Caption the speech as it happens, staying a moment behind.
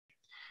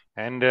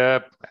And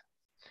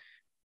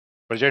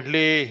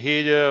presently,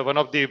 he is one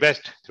of the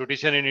best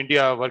theoreticians in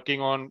India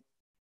working on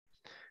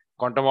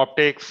quantum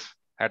optics,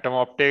 atom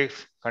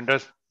optics,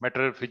 condensed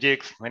matter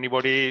physics,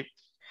 many-body,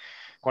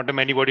 quantum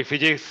many-body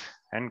physics,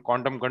 and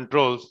quantum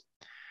controls.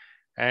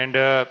 And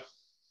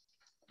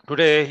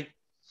today,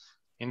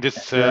 in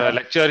this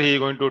lecture, he is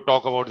going to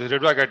talk about the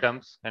Rydberg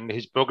atoms and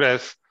his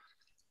progress.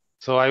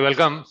 So I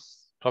welcome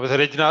Professor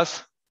Rejish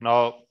Nath.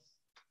 Now,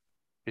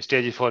 the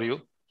stage is for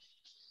you.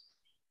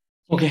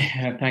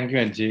 Okay, thank you,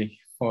 Ajay,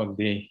 for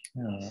the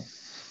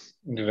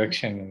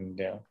introduction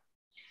and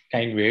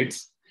kind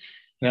words.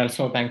 And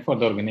also thank for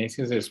the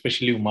organizers,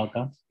 especially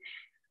Umaka,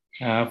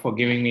 for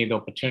giving me the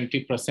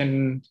opportunity to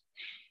present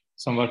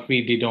some work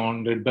we did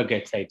on Rydberg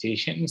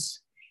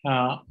excitations,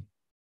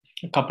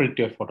 coupled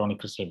to a photonic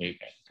crystal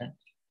waveguide. Okay?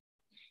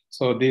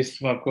 So this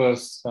work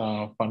was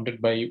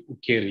funded by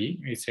UKERI,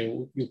 it's a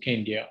UK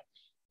India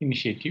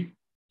initiative.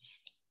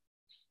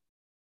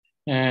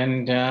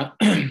 And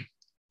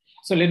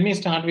so let me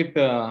start with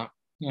the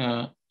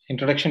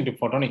introduction to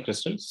photonic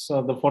crystals.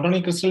 So the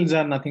photonic crystals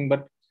are nothing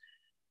but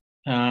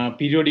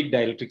periodic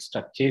dielectric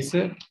structures.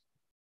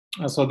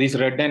 So this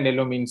red and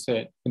yellow means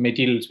the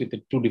materials with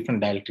the two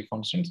different dielectric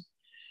constants.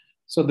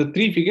 So the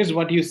three figures,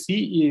 what you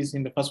see is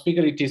in the first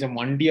figure, it is a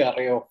 1D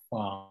array of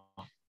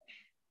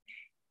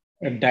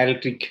a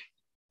dielectric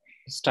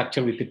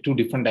structure with the two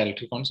different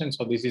dielectric constants.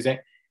 So this is a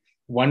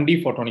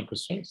 1D photonic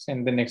crystals,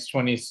 and the next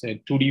one is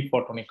a 2D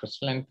photonic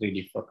crystal and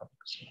 3D photonic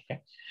crystal.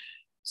 Okay.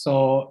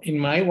 So in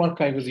my work,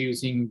 I was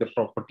using the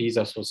properties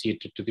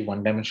associated to the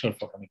one-dimensional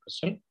photonic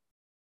crystal.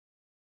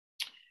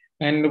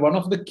 And one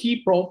of the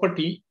key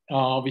property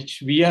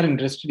which we are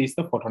interested in is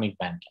the photonic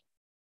band gap.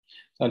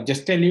 So I'll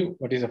just tell you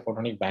what is a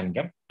photonic band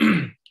gap.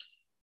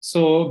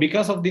 So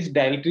because of this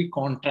dielectric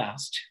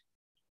contrast,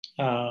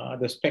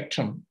 the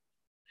spectrum,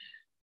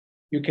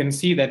 you can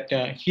see that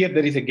here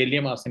there is a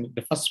gallium arsenic.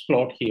 The first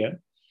plot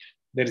here,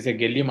 there is a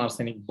gallium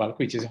arsenic bulk,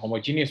 which is a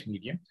homogeneous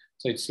medium.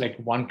 So it's like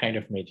one kind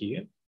of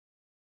material.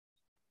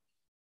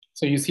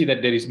 So you see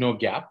that there is no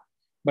gap.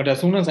 But as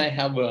soon as I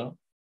have a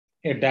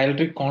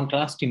dielectric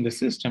contrast in the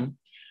system,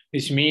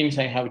 which means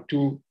I have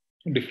two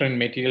different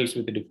materials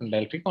with the different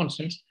dielectric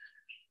constants,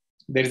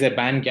 there is a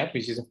band gap,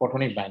 which is a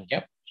photonic band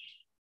gap.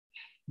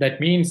 That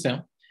means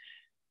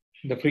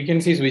the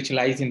frequencies which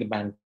lies in the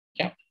band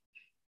gap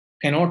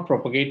cannot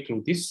propagate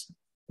through this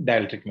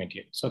dielectric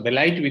material. So the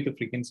light with the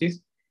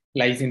frequencies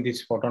lies in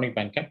this photonic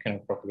band gap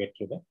cannot propagate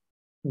through the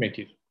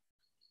material.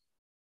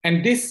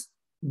 And this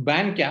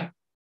band gap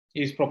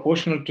is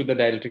proportional to the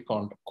dielectric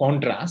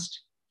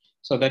contrast.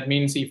 So that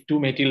means if two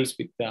materials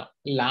with a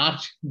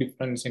large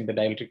difference in the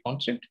dielectric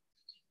constant,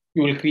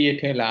 you will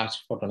create a large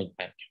photonic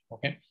band gap.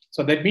 Okay.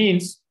 So that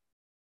means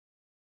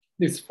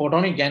this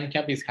photonic band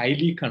gap is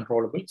highly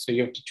controllable. So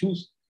you have to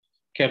choose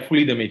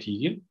carefully the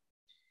material.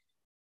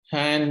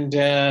 And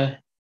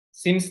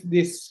since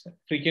these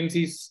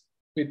frequencies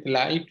with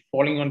light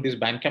falling on this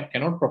band gap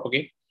cannot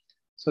propagate,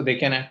 so they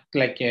can act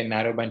like a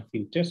narrowband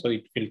filter. So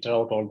it filters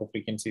out all the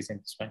frequencies in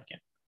this band gap.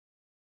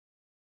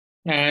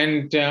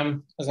 And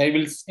as I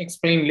will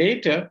explain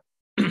later,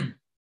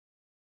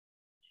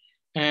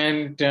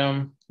 and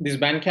this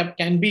band gap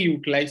can be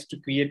utilized to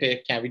create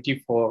a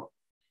cavity for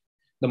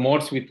the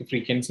modes with the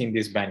frequency in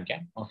this band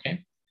gap.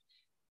 Okay.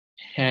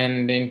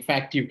 And in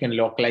fact, you can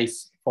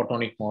localize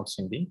photonic modes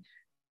in the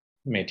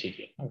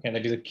material. Okay,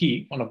 that is a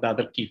key, one of the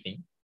other key things.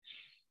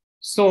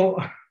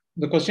 So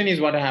the question is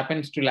what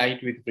happens to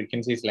light with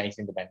frequencies lies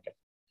in the band gap.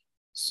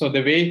 So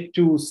the way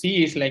to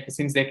see is like,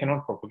 since they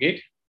cannot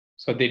propagate,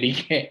 so they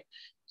decay,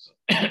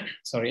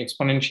 sorry,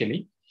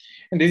 exponentially.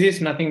 And this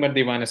is nothing but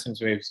the evanescence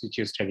waves which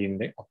you study in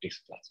the optics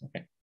class.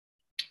 Okay.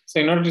 So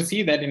in order to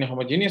see that in a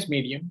homogeneous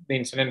medium, the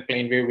incident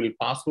plane wave will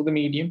pass through the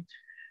medium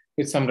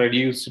with some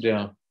reduced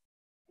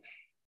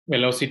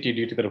velocity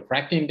due to the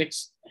refractive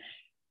index.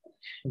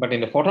 But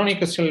in the photonic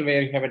crystal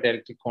where you have a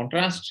dielectric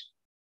contrast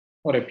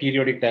or a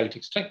periodic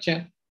dielectric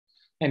structure,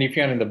 and if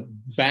you are in the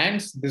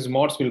bands, these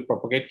modes will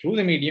propagate through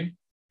the medium.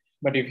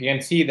 But if you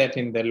can see that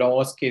in the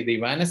lowest case, the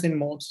evanescent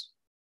modes,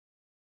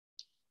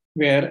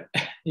 where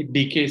it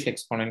decays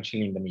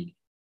exponentially in the medium.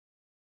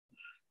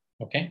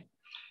 Okay.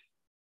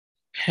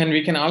 And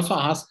we can also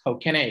ask,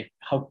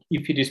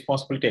 if it is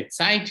possible to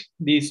excite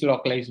these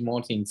localized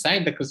modes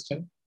inside the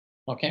crystal.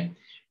 Okay.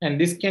 And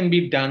this can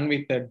be done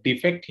with a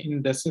defect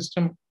in the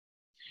system.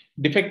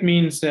 Defect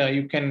means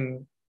you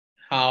can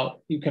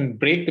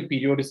break the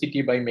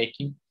periodicity by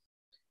making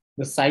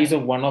the size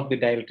of one of the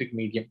dielectric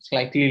medium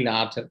slightly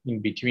larger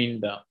in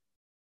between the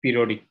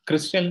periodic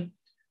crystal,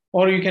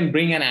 or you can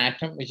bring an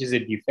atom, which is a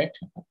defect,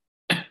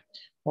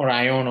 or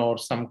ion or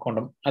some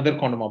other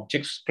quantum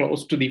objects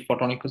close to the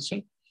photonic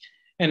crystal.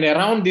 And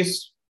around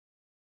this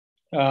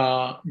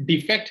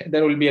defect,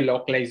 there will be a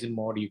localized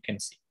mode you can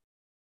see.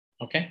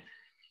 Okay.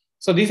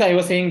 So this I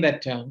was saying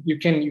that you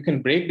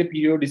can break the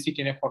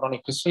periodicity in a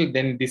photonic crystal,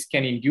 then this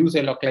can induce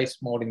a localized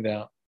mode in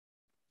the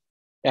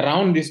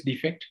around this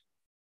defect.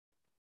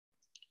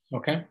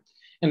 Okay.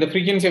 And the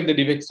frequency of the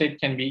defect state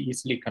can be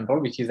easily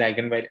controlled, which is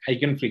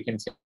eigen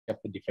frequency of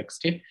the defect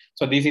state.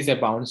 So this is a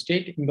bound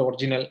state in the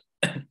original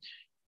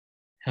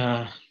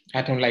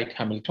atom-like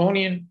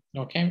Hamiltonian,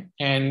 okay?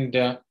 And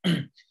the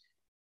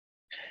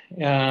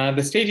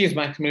state is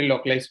maximally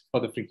localized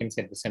for the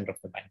frequency at the center of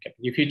the band gap.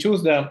 If you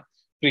choose the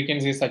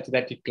frequency such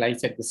that it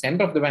lies at the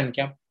center of the band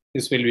gap,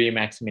 this will be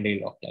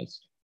maximally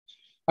localized.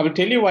 I will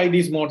tell you why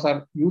these modes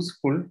are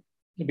useful,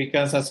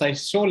 because as I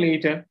show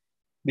later,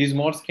 these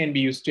modes can be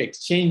used to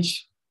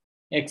exchange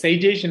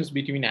excitations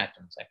between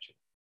atoms, actually,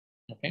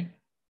 okay?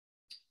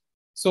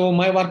 So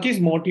my work is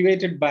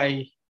motivated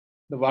by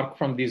the work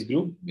from this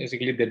group,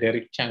 basically the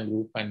Derek Chang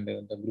group and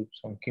the groups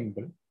from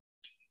Kimball.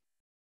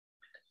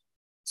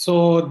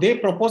 So they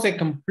propose a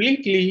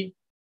completely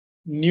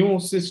new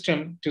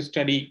system to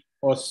study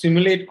or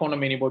simulate quantum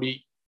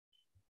many-body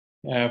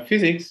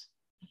physics.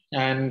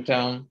 And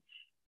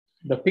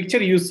the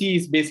picture you see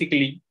is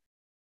basically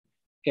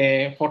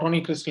a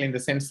photonic crystal, in the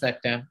sense that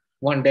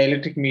one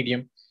dielectric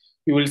medium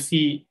you will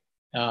see,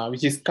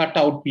 which is cut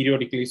out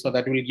periodically, so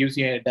that will give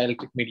you a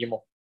dielectric medium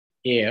of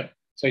air.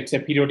 So it's a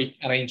periodic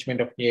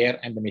arrangement of air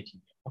and the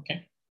material,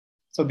 okay?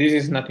 So this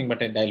is nothing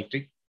but a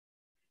dielectric,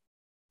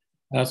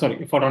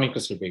 photonic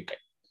crystal waveguide.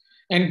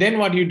 And then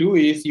what you do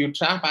is you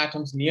trap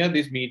atoms near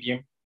this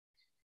medium,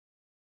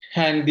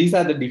 and these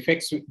are the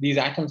defects. These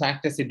atoms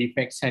act as the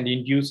defects and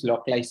induce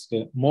localized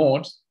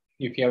modes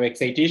if you have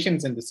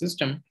excitations in the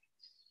system.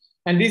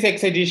 And these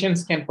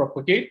excitations can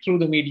propagate through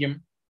the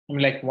medium,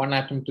 like one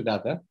atom to the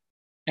other,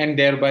 and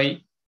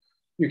thereby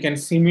you can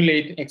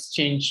simulate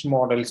exchange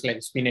models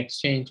like spin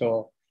exchange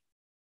or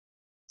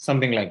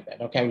something like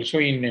that. Okay, I will show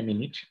you in a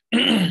minute.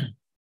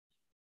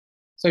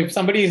 So if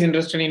somebody is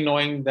interested in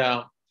knowing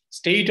the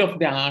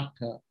state-of-the-art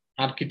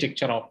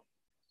architecture of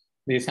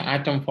this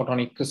atom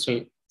photonic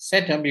crystal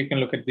setup, you can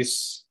look at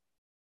this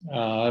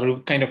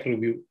kind of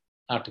review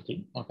article,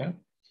 okay?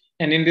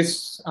 And in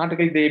this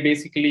article, they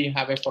basically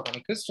have a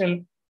photonic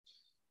crystal,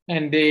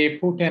 and they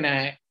put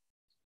an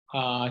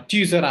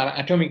teaser or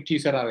atomic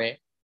teaser array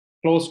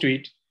close to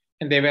it.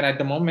 And they were at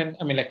the moment,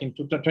 like in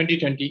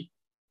 2020,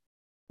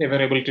 they were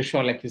able to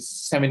show like this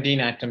 17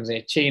 atoms,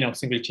 a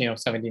single chain of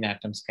 17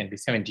 atoms can be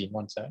 17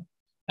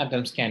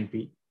 atoms can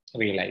be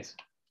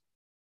realized.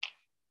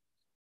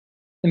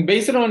 And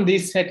based on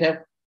this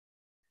setup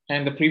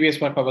and the previous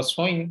work I was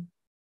showing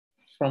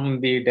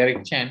from the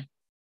Derek Chan,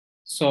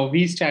 so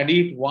we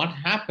studied what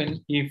happens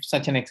if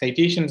such an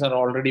excitations are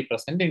already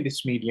present in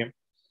this medium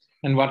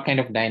and what kind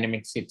of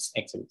dynamics it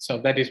exhibits. So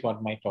that is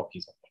what my talk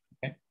is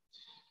about, okay?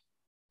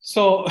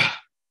 So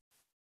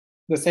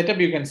the setup,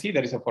 you can see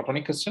there is a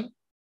photonic crystal,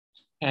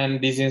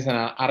 and this is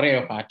an array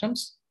of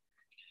atoms.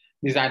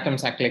 These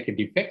atoms act like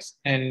defects,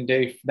 and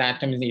if the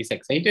atom is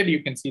excited,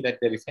 you can see that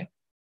there is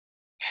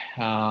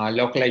a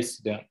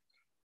localized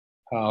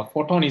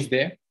photon is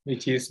there,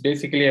 which is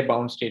basically a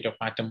bound state of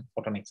atom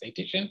photon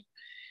excitation.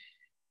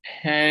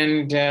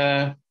 And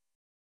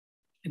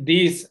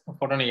these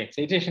photonic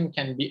excitation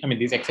can be,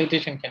 this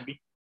excitation can be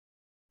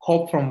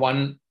hopped from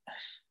one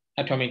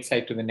atomic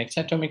site to the next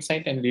atomic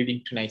site and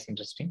leading to nice,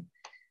 interesting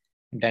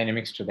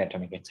dynamics to the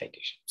atomic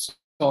excitation.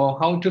 So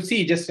how to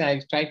see,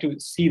 I try to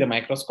see the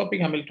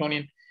microscopic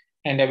Hamiltonian,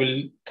 and I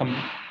will come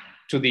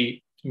to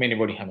the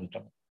many-body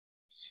Hamiltonian.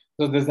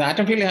 So this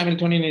atom field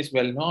Hamiltonian is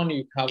well known.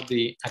 You have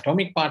the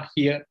atomic part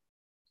here,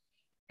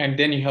 and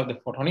then you have the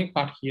photonic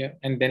part here,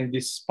 and then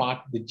this part,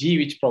 the G,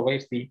 which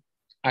provides the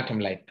atom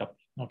light coupling,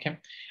 okay?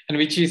 And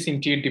which is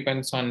indeed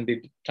depends on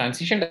the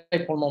transition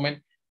dipole moment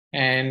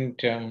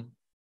and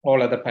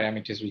all other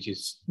parameters, which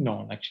is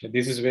known, actually.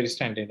 This is very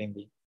standard in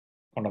the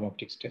quantum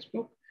optics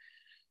textbook.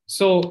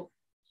 So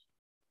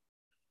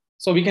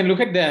we can look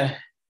at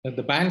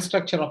the band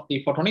structure of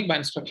the photonic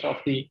band structure of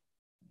the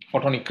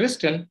photonic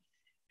crystal.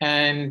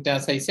 And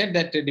as I said,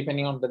 that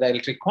depending on the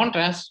dielectric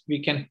contrast,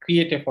 we can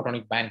create a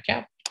photonic band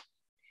gap.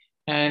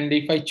 And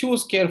if I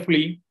choose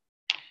carefully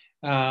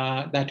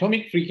the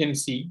atomic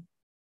frequency,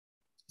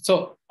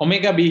 so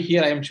omega B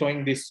here, I am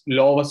showing this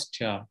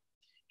lowest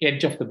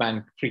edge of the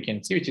band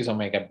frequency, which is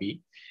omega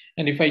B.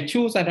 And if I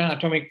choose at an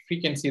atomic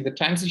frequency, the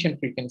transition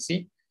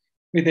frequency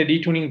with a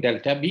detuning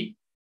delta B,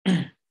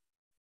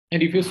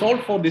 and if you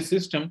solve for this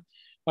system,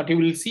 what you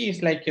will see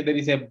is like there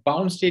is a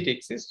bound state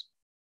exists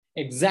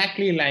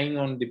exactly lying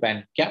on the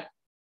band gap.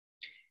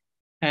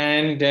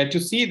 And to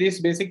see this,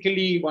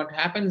 basically what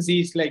happens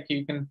is like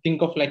you can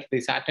think of like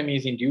this atom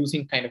is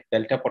inducing kind of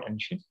delta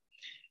potential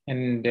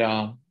and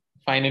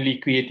finally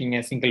creating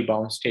a single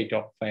bound state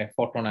of a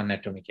photon and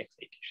atomic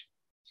excitation.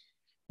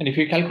 And if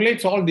you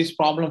calculate all this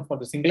problem for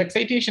the single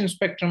excitation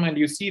spectrum, and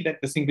you see that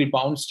the single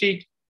bound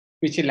state,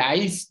 which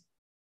lies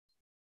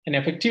an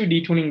effective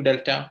detuning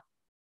delta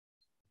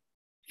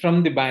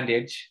from the band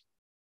edge,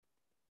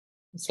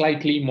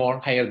 slightly more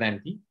higher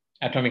than the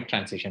atomic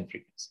transition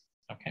frequency,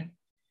 okay?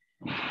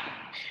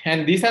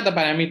 And these are the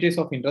parameters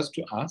of interest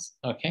to us,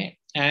 okay?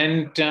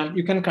 And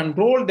you can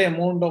control the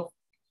amount of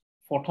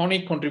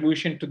photonic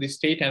contribution to the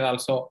state and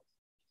also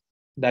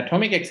the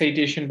atomic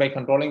excitation by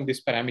controlling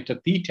this parameter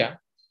theta.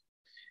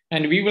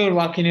 And we will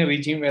work in a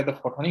regime where the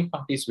photonic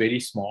part is very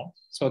small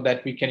so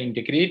that we can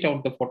integrate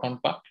out the photon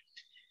part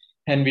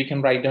And we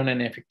can write down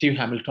an effective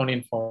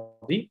Hamiltonian for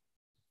the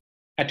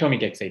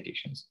atomic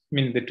excitations, I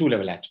mean the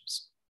two-level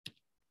atoms.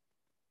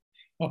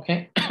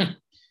 Okay.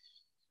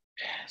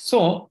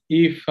 So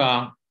if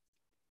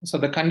so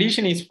the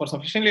condition is for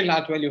sufficiently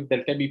large value of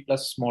delta B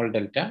plus small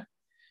delta.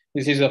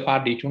 This is a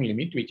far detuned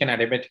limit. We can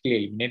adiabatically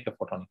eliminate the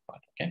photonic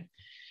part. Okay.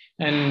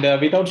 And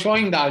without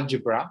showing the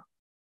algebra,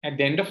 at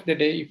the end of the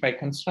day, if I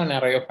consider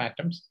an array of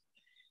atoms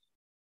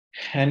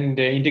and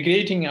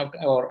integrating out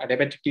or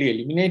adiabatically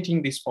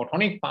eliminating this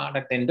photonic part,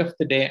 at the end of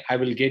the day, I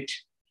will get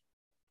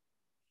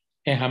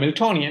a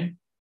Hamiltonian,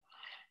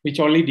 which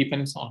only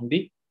depends on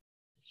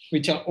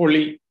which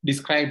only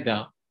describe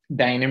the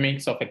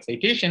dynamics of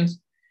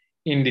excitations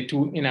in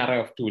array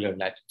of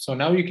two-level atoms. So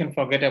now you can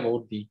forget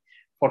about the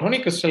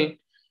photonic crystal.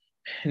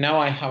 Now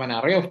I have an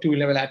array of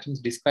two-level atoms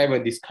described by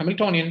this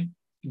Hamiltonian,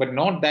 but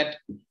not that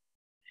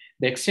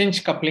the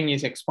exchange coupling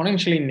is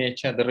exponential in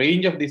nature. The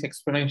range of this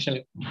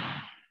exponential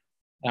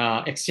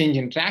exchange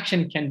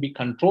interaction can be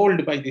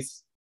controlled by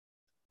this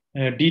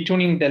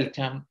detuning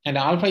delta, and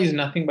alpha is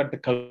nothing but the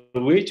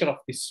curvature of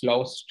this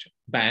lowest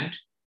band.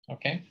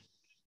 Okay.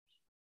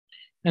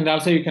 And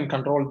also you can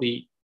control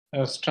the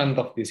strength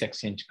of this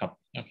exchange coupling.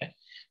 Okay.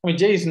 I mean,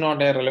 J is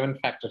not a relevant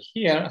factor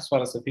here. As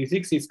far as the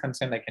physics is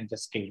concerned, I can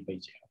just scale by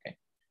J. Okay.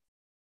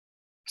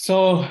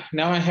 So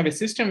now I have a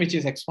system which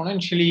is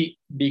exponentially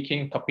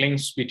decaying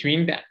couplings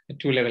between the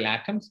two-level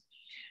atoms.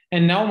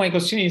 And now my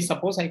question is,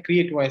 suppose I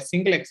create a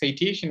single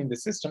excitation in the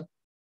system.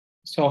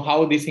 So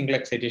how this single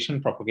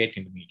excitation propagate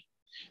in the medium?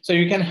 So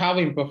you can have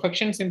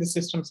imperfections in the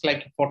systems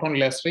like photon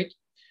loss rate.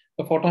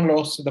 The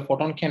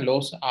photon can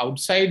lose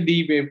outside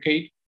the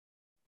waveguide.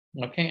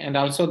 Okay, and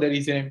also there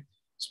is a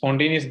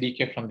spontaneous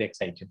decay from the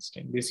excited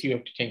state. This you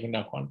have to take into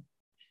account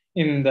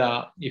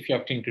if you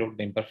have to include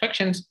the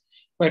imperfections.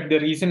 But the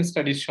recent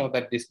studies show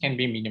that this can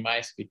be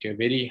minimized with a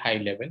very high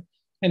level,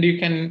 and you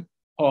can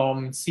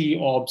see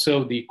or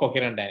observe the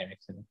coherent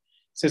dynamics in the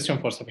system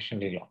for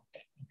sufficiently long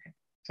time. Okay.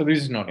 So this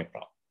is not a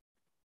problem.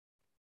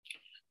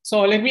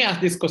 So let me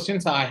ask this question.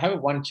 So I have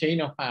one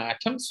chain of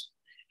atoms,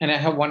 and I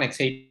have one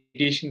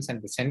excitations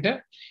at the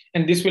center,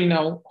 and this will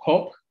now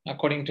hop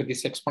according to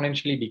this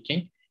exponentially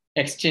decaying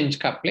exchange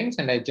couplings,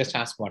 and I just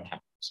ask what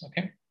happens.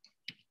 Okay.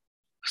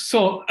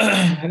 So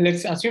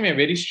let's assume a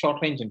very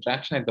short range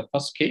interaction at the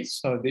first case.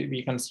 So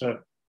we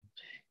consider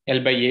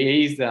L by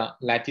A is the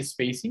lattice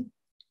spacing.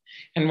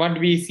 And what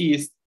we see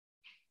is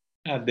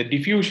the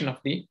diffusion of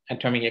the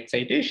atomic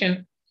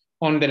excitation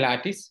on the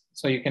lattice.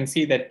 So you can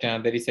see that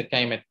there is a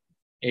time at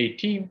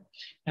AT,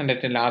 and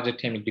at a larger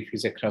time it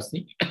diffuses across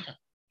the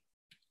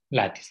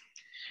lattice.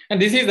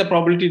 And this is the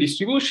probability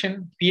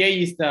distribution. Pi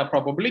is the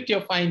probability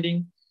of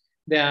finding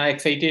the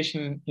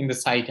excitation in the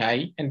site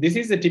I. And this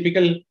is the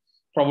typical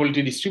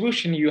probability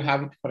distribution you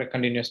have it for a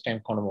continuous time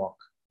quantum walk.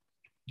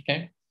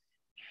 Okay.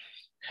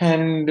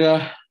 And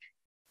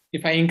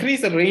if I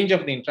increase the range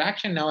of the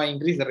interaction, now I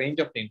increase the range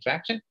of the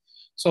interaction.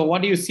 So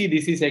what do you see?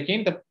 This is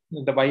again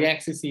the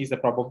y-axis is the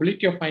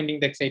probability of finding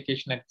the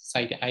excitation at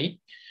site I.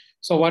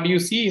 So what you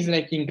see is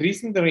like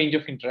increasing the range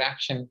of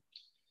interaction.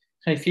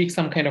 I see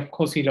some kind of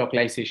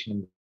quasi-localization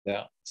in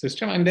the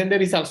system, and then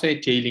there is also a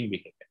tailing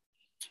behavior.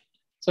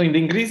 So in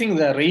increasing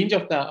the range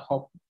of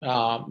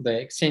the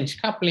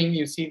exchange coupling,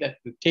 you see that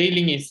the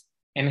tailing is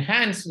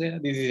enhanced.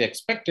 This is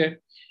expected.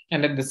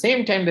 And at the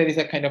same time, there is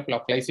a kind of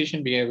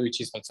localization behavior,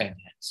 which is also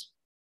enhanced.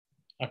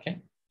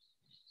 Okay.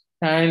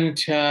 And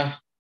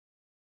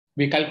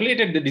we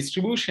calculated the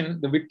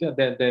distribution, the width,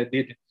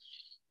 the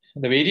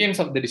variance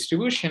of the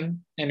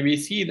distribution. And we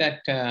see that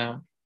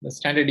the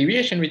standard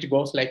deviation, which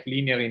goes like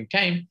linear in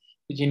time,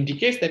 which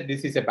indicates that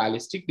this is a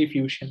ballistic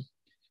diffusion.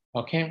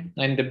 Okay,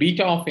 and the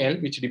beta of L,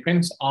 which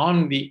depends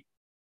on the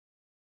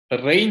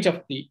range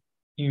of the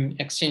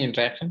exchange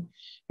interaction,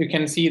 you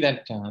can see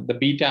that the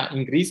beta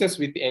increases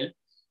with L.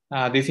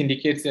 This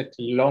indicates that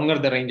the longer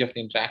the range of the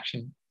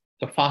interaction,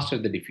 the faster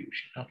the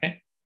diffusion.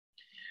 Okay,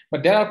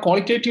 but there are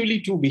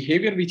qualitatively two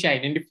behavior which I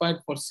identified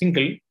for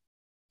single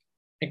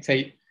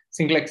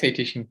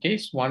excitation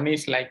case. One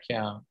is like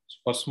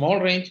for small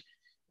range,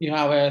 you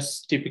have a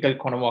typical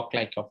quantum walk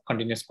like of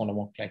continuous quantum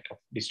walk like of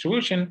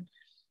distribution.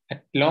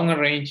 At longer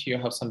range, you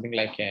have something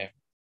like a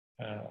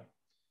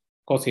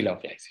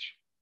quasi-localization.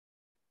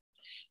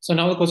 So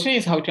now the question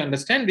is how to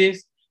understand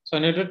this. So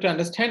in order to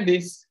understand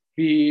this,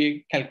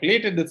 we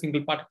calculated the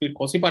single particle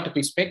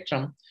quasi-particle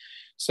spectrum.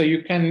 So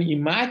you can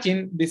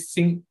imagine this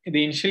the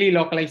initially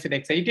localized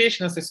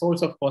excitation as a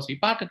source of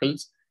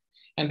quasi-particles.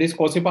 And these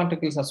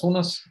quasi-particles, as soon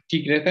as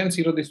t greater than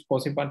 0, these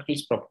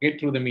quasi-particles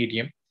propagate through the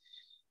medium.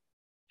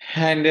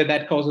 And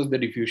that causes the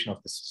diffusion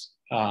of this,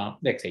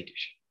 the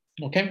excitation.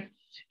 Okay.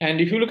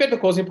 And if you look at the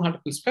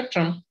quasi-particle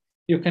spectrum,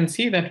 you can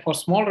see that for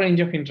small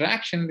range of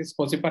interaction, this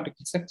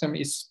quasi-particle spectrum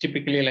is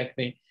typically like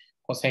the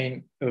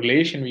cosine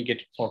relation we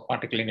get for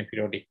particle in a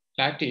periodic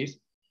lattice.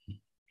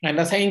 And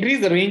as I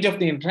increase the range of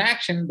the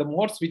interaction, the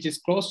modes which is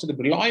close to the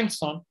Brillouin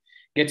zone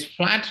gets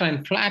flatter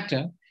and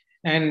flatter,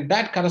 and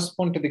that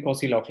corresponds to the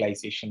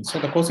quasi-localization. So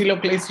the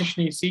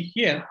quasi-localization you see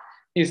here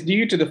is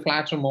due to the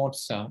flatter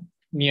modes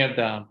near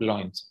the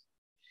Brillouin zone.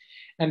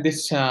 And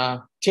this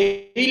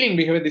tailing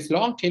behavior, this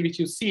long tail, which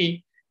you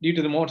see due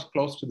to the modes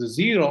close to the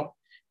zero,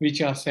 which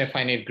has a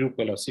finite group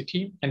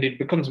velocity, and it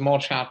becomes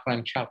more sharper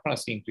and sharper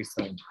as you increase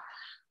the range.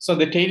 So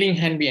the tailing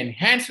can be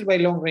enhanced by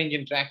long range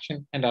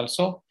interaction, and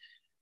also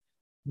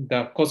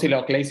the Cauchy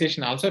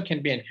localization also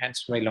can be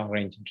enhanced by long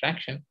range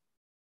interaction.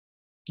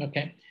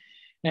 Okay,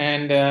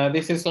 and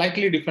this is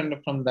slightly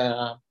different from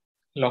the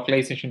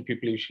localization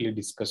people usually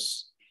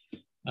discuss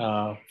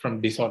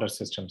from disorder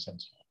systems and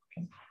so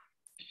on. Okay.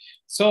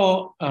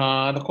 So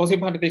the Cauchy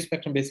particle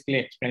spectrum basically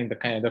explains the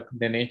kind of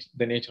the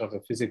nature of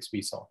the physics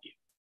we saw here.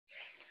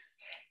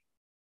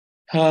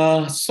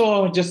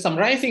 So just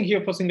summarizing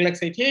here for single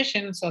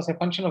excitations, as a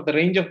function of the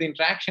range of the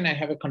interaction, I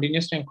have a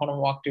continuous time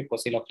quantum active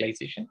Cauchy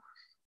localization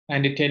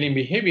and a tailing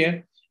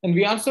behavior. And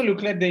we also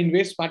look at the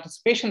inverse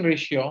participation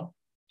ratio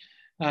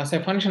as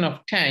a function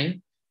of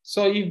time.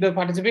 So if the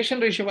participation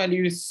ratio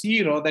value is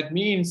 0, that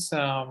means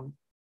the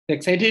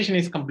excitation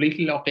is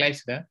completely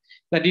localized.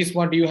 That is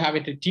what you have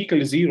at a t equal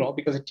to 0,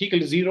 because at t equal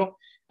to 0,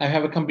 I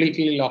have a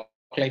completely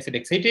localized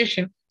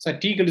excitation. So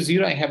at t equal to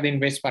 0, I have the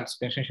inverse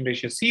participation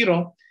ratio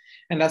 0.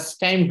 And as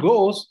time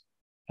goes,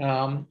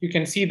 you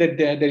can see that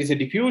there is a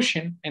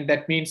diffusion, and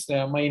that means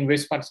my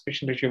inverse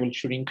participation ratio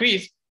should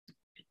increase.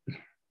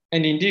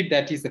 And indeed,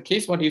 that is the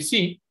case, what you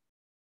see.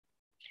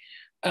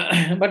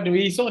 But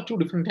we saw two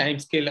different time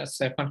scales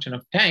as a function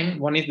of time.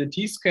 One is the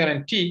t square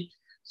and t.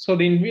 So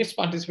the inverse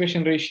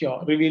participation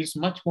ratio reveals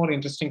much more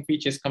interesting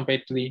features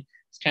compared to the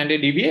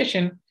standard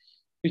deviation,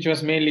 which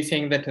was mainly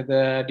saying that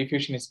the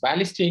diffusion is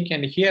ballistic.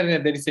 And here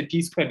there is a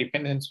t square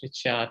dependence,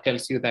 which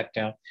tells you that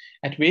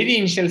at very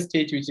initial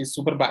stage, which is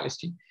super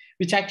ballistic,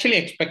 which actually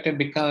expected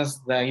because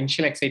the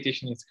initial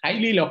excitation is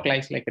highly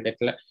localized, like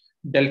a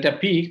delta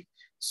peak.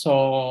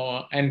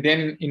 So, and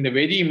then in the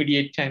very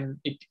immediate time,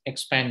 it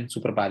expands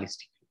super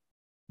ballistic.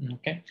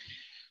 Okay.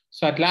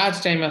 So at large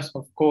time, as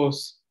of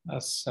course,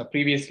 as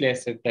previously I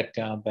said, that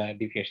the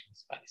deviation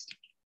is ballistic.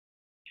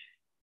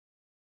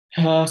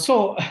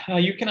 So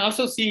you can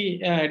also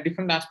see a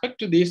different aspect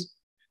to this,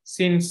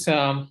 since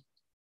so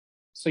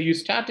you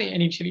start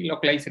initially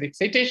localized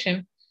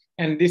excitation,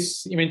 and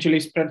this eventually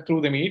spread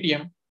through the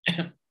medium,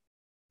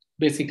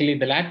 basically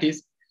the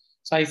lattice.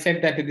 So I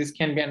said that this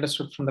can be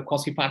understood from the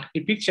Cauchy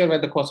particle picture, where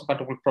the Cauchy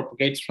particle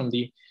propagates from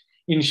the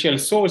initial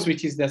source,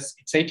 which is the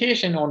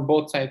excitation on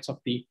both sides of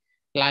the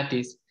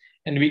lattice.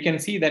 And we can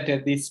see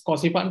that these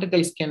Cauchy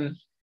particles can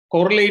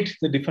correlate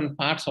the different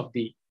parts of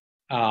the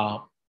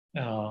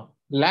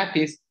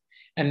lattice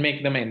and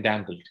make them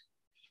entangled.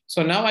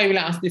 So now I will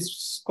ask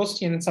this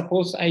question.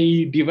 Suppose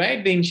I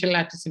divide the initial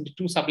lattice into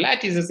two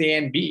sublattices, A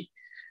and B,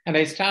 and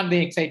I start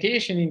the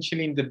excitation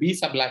initially in the B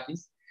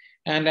sublattice,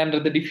 and under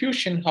the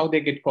diffusion, how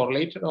they get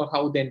correlated, or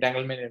how the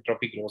entanglement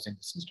entropy grows in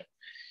the system.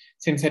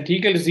 Since at t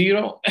equal to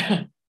 0,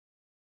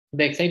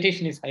 the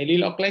excitation is highly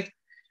localized.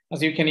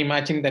 As you can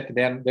imagine that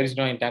there is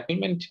no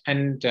entanglement,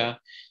 and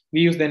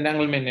we use the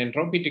entanglement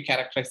entropy to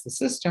characterize the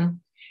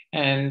system.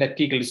 And at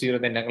t equal to 0,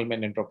 the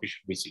entanglement entropy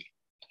should be 0.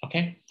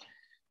 Okay.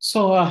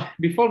 So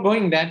before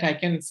going that, I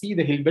can see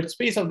the Hilbert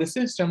space of the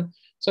system.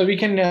 So we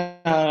can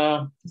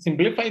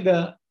simplify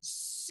the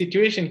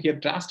situation here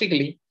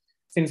drastically,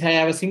 since I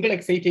have a single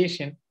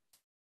excitation.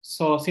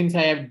 So since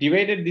I have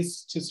divided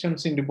these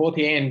systems into both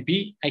A and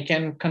B, I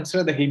can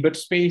consider the Hilbert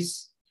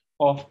space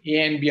of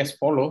A and B as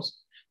follows.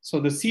 So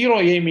the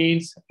 0A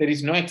means there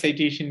is no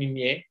excitation in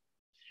A,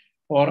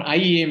 or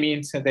IEA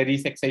means there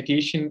is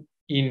excitation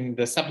in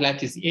the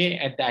sublattice A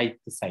at the ith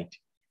site.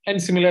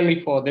 And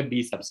similarly for the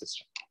B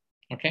subsystem.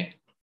 Okay.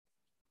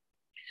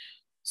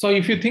 So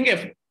if you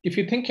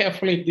think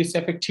carefully, this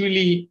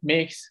effectively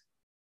makes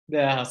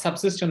the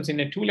subsystems in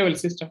a two-level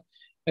system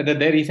whether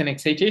there is an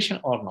excitation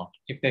or not.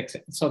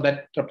 So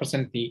that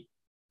represents the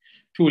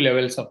two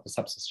levels of the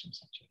subsystems.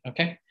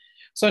 Okay.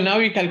 So now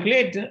we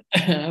calculate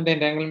the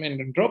entanglement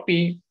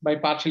entropy by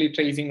partially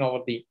tracing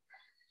over the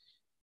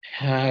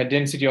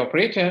density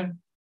operator,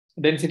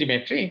 density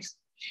matrix.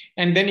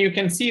 And then you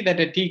can see that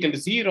at t equal to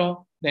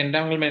 0, the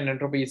entanglement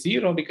entropy is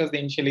 0, because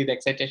initially the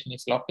excitation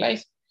is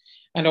localized.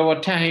 And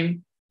over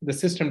time, the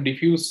system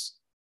diffuse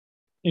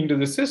into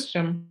the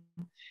system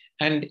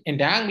and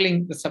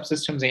entangling the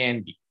subsystems A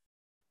and B.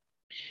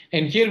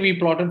 And here we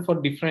plotted for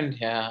different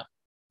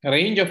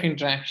range of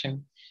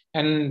interaction.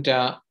 And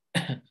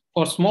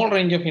for small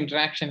range of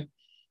interaction,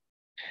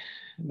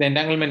 the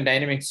entanglement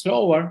dynamics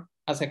slower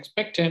as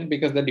expected,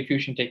 because the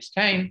diffusion takes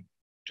time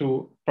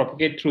to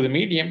propagate through the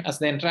medium. As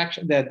the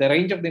interaction, the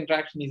range of the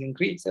interaction is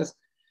increases,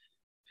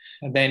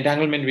 the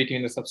entanglement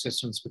between the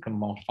subsystems become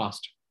more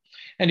faster.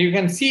 And you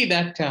can see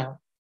that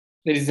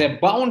there is a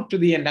bound to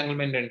the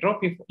entanglement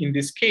entropy in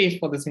this case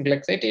for the single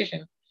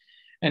excitation,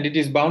 and it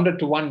is bounded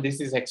to 1.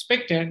 This is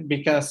expected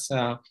because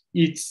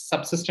each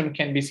subsystem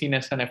can be seen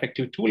as an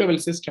effective two-level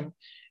system,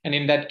 and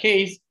in that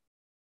case,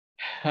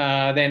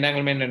 the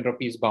entanglement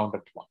entropy is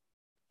bounded to 1.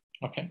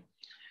 Okay,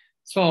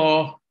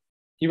 so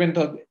even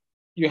though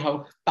you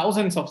have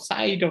thousands of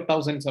sites or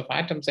thousands of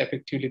atoms,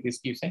 effectively this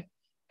gives a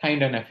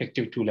kind of an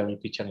effective two-level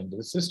picture into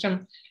the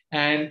system,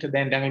 and the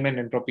entanglement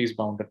entropy is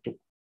bounded to.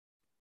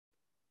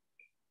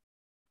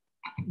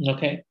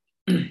 Okay.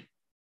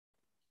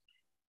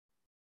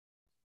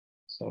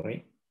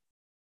 Sorry.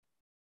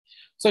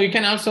 So you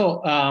can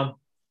also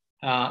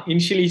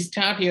initially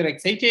start your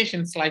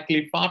excitation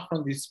slightly far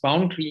from this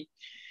boundary,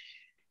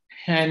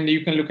 and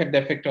you can look at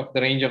the effect of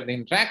the range of the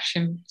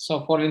interaction.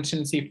 So for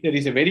instance, if there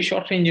is a very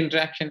short range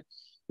interaction,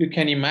 you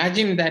can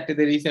imagine that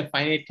there is a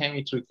finite time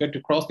it required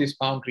to cross this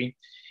boundary,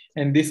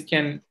 and this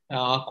can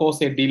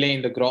cause a delay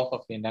in the growth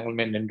of the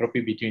entanglement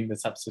entropy between the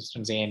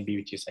subsystems A and B,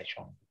 which is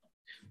shown.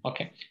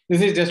 Okay,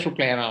 this is just to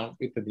play around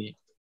with the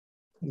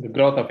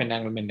growth of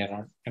entanglement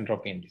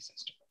entropy in the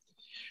system.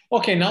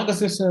 Okay, now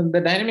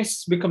the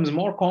dynamics becomes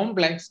more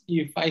complex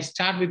if I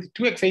start with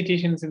two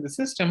excitations in the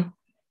system,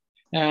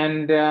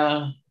 and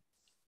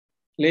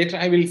later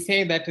I will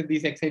say that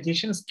these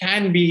excitations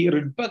can be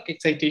Rydberg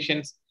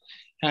excitations.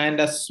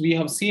 And as we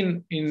have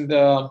seen in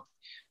the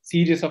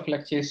series of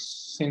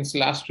lectures since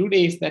last 2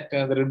 days, that the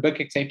Rydberg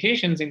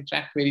excitations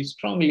interact very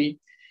strongly.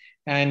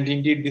 And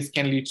indeed, this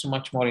can lead to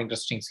much more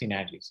interesting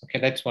scenarios. Okay,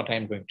 that's what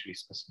I'm going to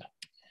discuss now.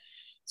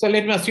 So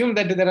let me assume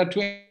that there are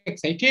two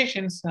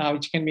excitations,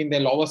 which can be in the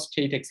lower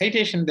state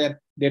excitation, that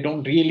they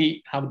don't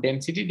really have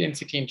density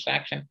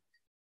interaction,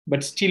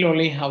 but still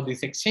only have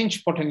this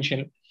exchange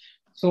potential.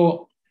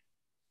 So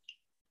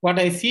what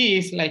I see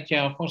is like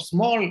for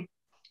small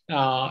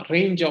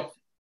range of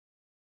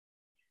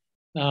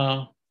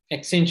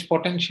exchange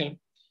potential.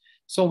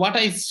 So what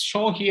I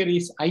show here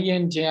is I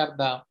and J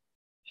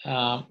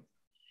are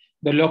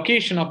the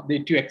location of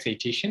the two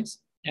excitations.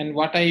 And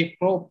what I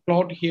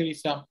plot here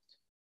is a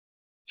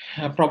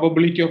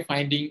probability of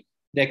finding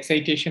the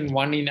excitation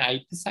 1 in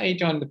ith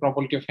site, or the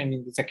probability of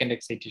finding the second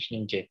excitation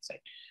in jth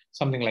site.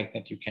 Something like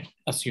that, you can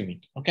assume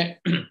it, okay?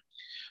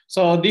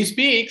 So this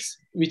peaks,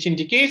 which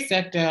indicates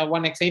that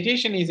one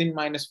excitation is in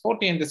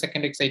 -40 and the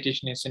second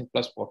excitation is in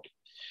 +40.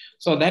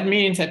 So that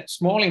means that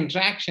small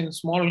interaction,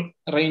 small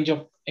range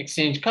of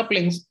exchange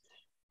couplings,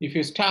 if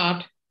you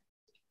start,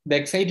 the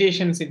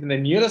excitations in the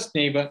nearest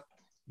neighbor,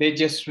 they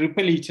just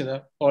repel each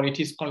other, or it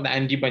is called the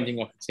anti-bunging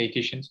of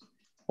excitations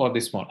for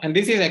this small. And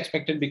this is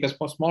expected because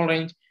for small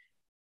range,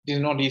 it is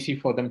not easy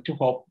for them to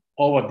hop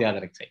over the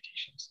other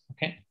excitations,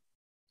 okay?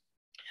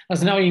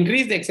 As now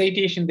increase the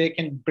excitation, they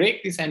can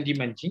break this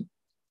anti-bunging,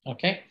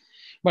 okay?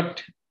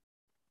 But,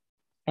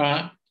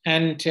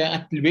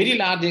 at very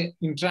large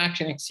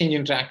interaction, exchange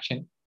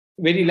interaction,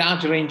 very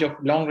large range of,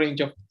 long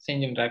range of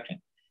exchange interaction,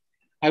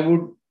 I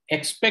would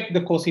expect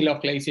the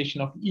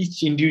co-localization of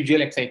each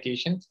individual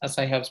excitation, as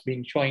I have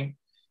been showing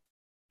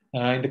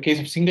in the case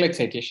of single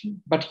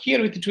excitation. But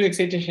here with the two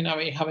excitation,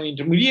 I have an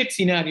intermediate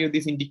scenario.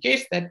 This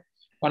indicates that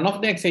one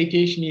of the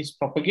excitation is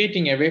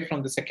propagating away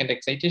from the second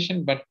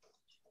excitation, but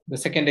the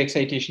second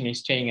excitation is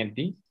staying at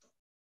the,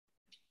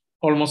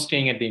 almost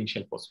staying at the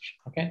initial position,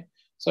 okay?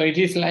 So it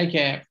is like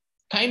a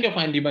kind of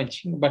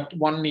anti-bunching, but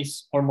one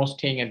is almost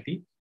staying at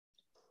the,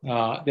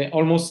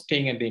 almost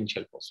staying at the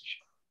initial position.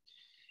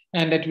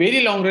 And at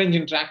very long range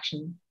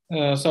interaction,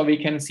 so we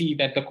can see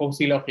that the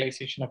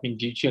co-localization of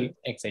individual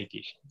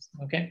excitations,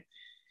 okay?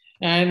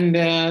 And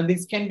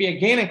this can be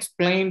again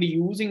explained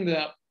using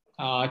the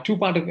two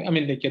particle, I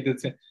mean, like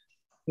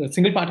the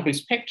single particle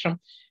spectrum,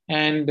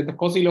 and the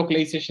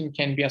co-localization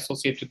can be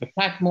associated with the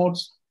flat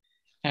modes,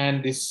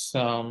 and this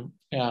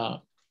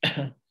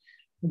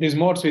these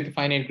modes with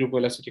finite group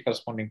velocity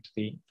corresponding to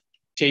the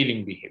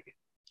tailing behavior,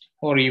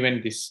 or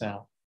even this the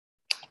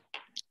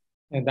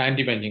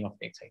anti-bunging of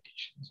the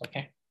excitations,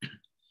 okay?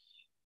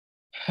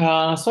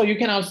 So you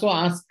can also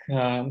ask,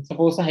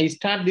 suppose I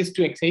start these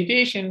two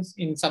excitations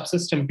in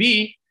subsystem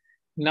B,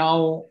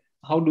 now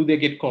how do they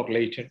get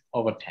correlated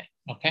over time,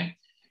 okay?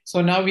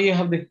 So now we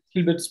have the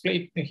Hilbert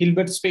space. The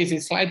Hilbert space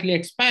is slightly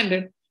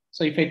expanded.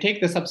 So if I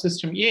take the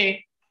subsystem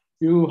A,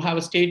 you have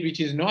a state which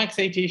is no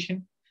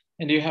excitation,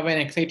 and you have an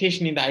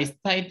excitation in the ith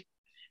site.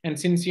 And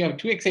since you have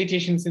two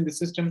excitations in the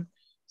system,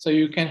 so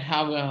you can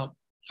have a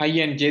I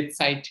and jth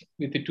site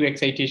with the two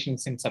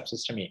excitations in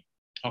subsystem A,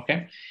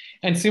 okay?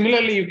 And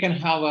similarly, you can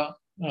have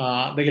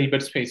the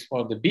Hilbert space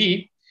for the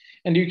B.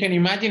 And you can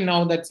imagine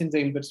now that since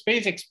the Hilbert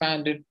space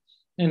expanded,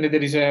 and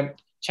there is a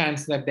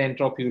chance that the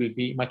entropy will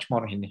be much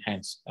more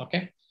enhanced,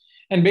 okay?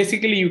 And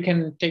basically, you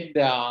can take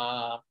the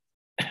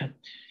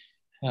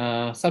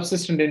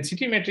subsystem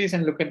density matrix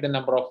and look at the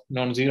number of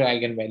non-zero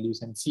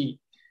eigenvalues and see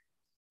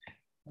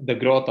the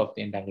growth of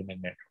the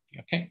entanglement entropy,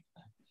 okay?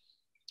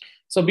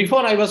 So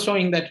before I was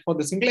showing that for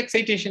the single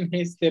excitation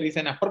case, there is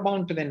an upper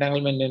bound to the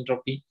entanglement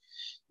entropy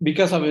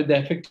because of the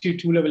effective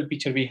two-level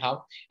picture we have.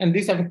 And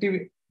this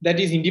effective, that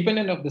is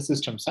independent of the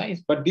system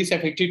size, but this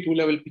effective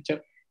two-level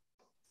picture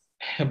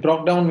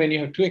broke down when you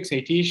have two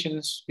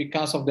excitations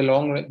because of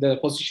the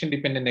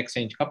position-dependent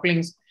exchange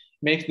couplings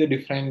makes the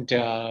different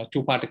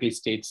two particle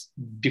states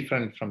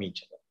different from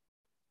each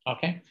other,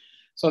 okay?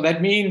 So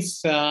that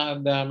means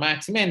the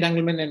maximum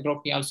entanglement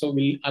entropy also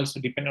will also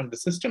depend on the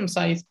system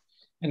size.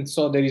 And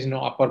so there is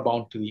no upper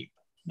bound to the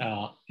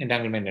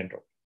entanglement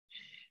entropy.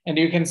 And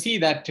you can see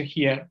that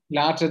here,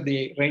 larger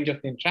the range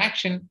of the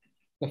interaction,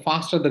 the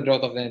faster the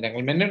growth of the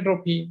entanglement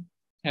entropy,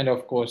 and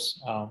of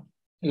course,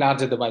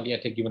 larger the value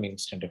at a given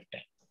instant of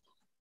time.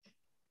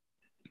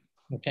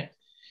 Okay.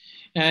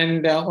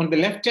 And on the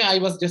left, I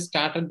was just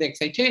started the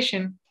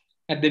excitation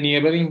at the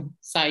neighboring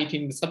site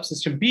in the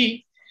subsystem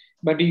B,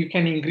 but you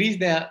can increase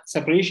the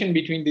separation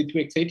between the two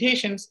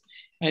excitations,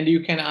 and you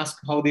can ask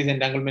how this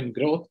entanglement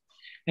growth.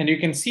 And you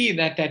can see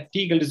that at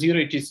t equal to 0,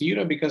 it is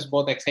 0 because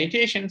both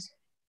excitations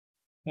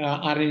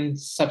are in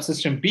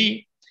subsystem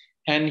B.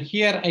 And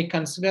here I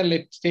consider,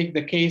 let's take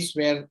the case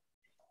where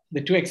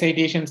the two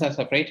excitations are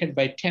separated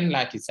by 10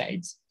 lattice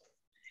sites.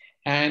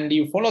 And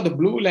you follow the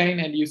blue line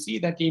and you see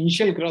that the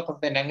initial growth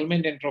of the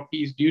entanglement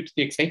entropy is due to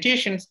the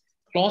excitations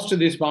close to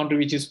this boundary,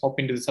 which is hop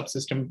into the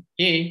subsystem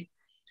A.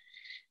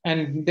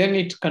 And then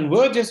it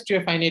converges to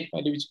a finite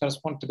value, which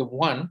corresponds to the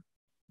 1,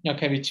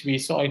 okay, which we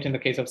saw it in the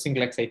case of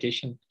single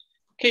excitation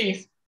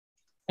case.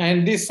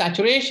 And this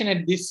saturation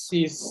at this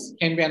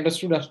can be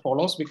understood as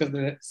follows, because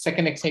the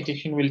second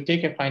excitation will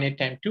take a finite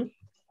time to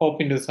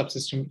hop into the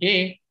subsystem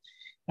A.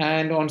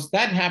 And once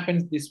that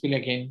happens, this will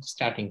again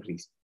start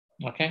increasing,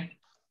 okay?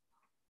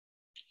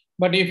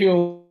 But if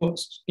you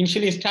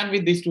initially start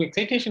with these two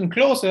excitation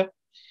closer,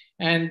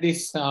 and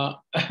this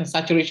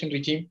saturation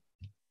regime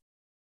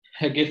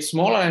gets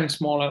smaller and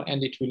smaller,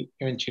 and it will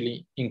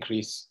eventually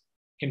increase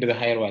into the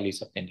higher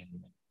values of the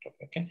entanglement.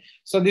 Okay,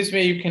 so this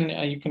way you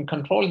can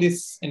control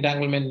this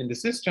entanglement in the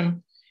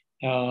system,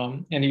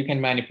 and you can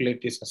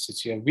manipulate this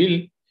as you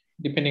will,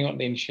 depending on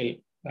the initial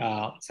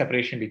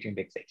separation between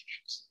the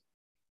excitations.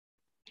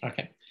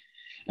 Okay.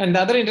 And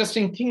the other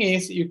interesting thing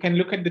is you can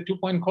look at the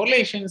 2-point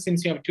correlation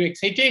since you have two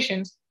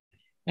excitations.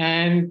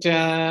 And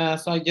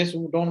so I just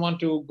don't want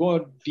to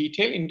go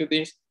detail into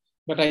this,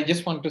 but I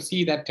just want to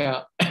see that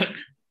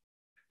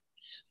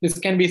this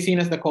can be seen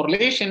as the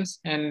correlations.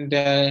 And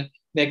the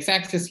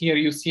x-axis here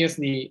you see as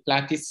the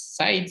lattice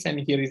sites, and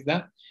here is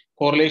the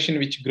correlation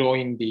which grow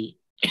in the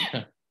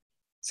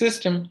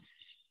system,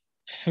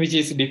 which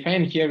is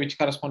defined here, which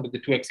correspond to the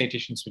two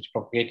excitations which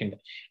propagate in there.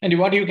 And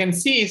what you can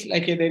see is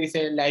like there is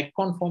a light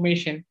cone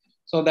formation.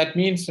 So that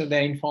means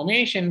the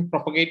information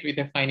propagate with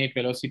a finite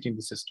velocity in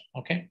the system,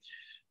 okay?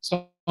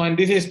 So, and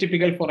this is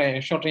typical for a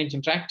short range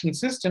interacting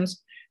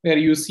systems where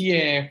you see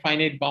a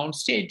finite bound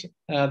state.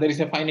 There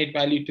is a finite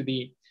value to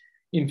the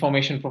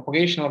information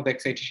propagation or the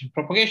excitation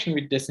propagation,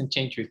 which doesn't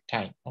change with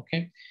time,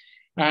 okay?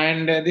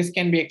 And this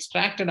can be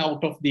extracted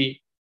out of the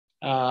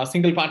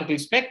single particle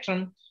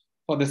spectrum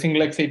for the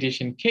single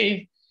excitation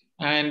case,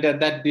 and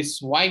that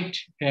this white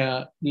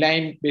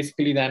line,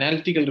 basically the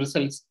analytical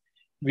results,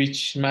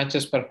 which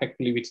matches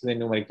perfectly with the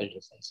numerical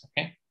results,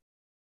 okay?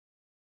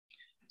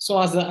 So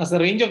as the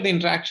range of the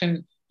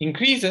interaction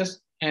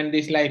increases, and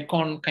this light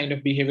cone kind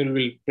of behavior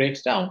will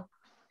breaks down,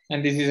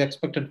 and this is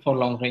expected for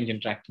long range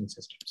interacting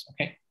systems,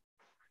 okay?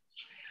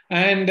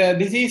 And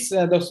this is,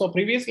 so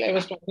previously I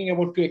was talking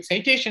about two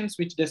excitations,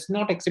 which does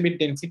not exhibit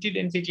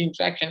density-density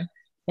interaction,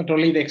 but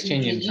only the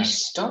exchange Did interaction. you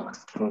stop?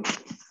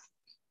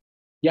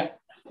 Yeah.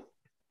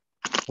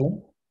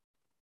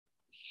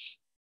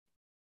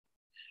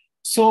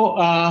 So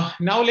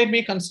now let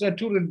me consider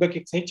two Rydberg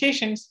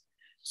excitations.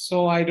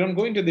 So I don't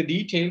go into the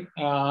detail.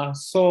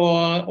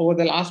 Over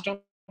the last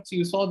talks,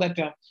 you saw that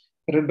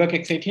Rydberg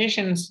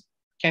excitations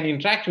can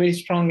interact very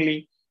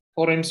strongly.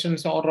 For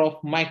instance, order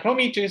of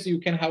micrometers, you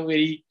can have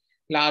very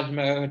large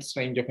megahertz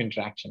range of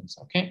interactions,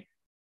 okay?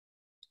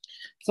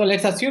 So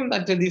let's assume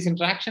that these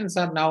interactions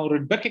are now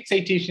Rydberg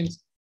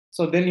excitations.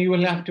 So then you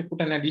will have to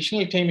put an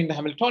additional term in the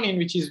Hamiltonian,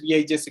 which is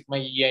Vij sigma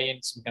Ei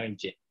and sigma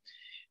j.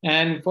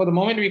 And for the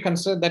moment, we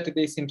consider that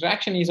this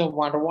interaction is of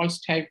van der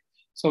Waals type,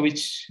 so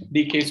which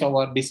decays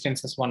over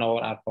distance as 1 over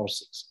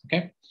r⁴6,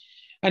 okay?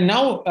 And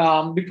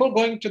now, before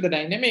going to the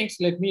dynamics,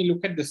 let me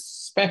look at the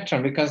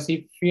spectrum, because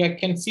if we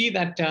can see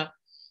that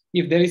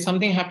if there is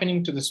something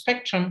happening to the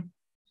spectrum,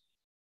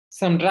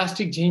 some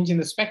drastic change in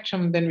the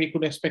spectrum, then we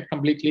could expect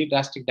completely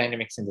drastic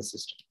dynamics in the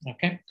system,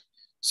 okay?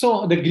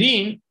 So the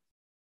green,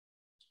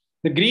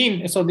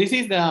 so this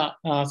is the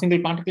single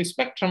particle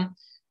spectrum,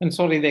 and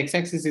sorry, the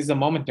x-axis is the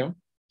momentum.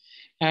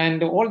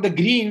 And all the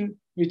green,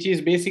 which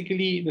is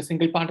basically the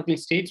single particle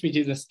states, which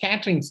is the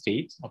scattering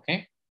states,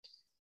 okay?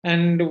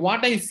 And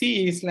what I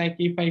see is like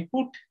if I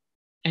put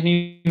an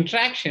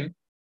interaction,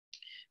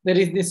 there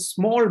is this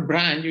small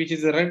branch, which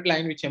is a red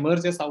line, which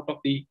emerges out of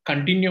the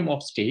continuum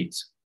of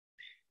states.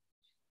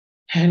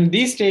 And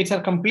these states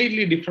are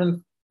completely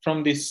different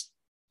from these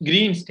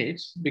green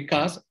states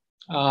because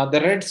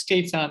the red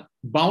states are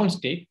bound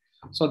state.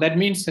 So that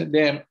means that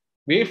their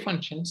wave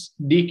functions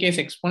decays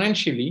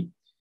exponentially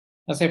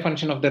as a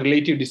function of the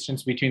relative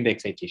distance between the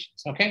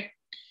excitations, okay?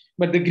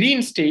 But the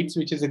green states,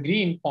 which is the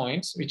green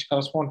points, which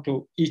correspond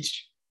to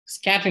each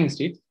scattering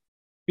state,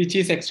 which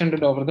is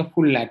extended over the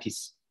full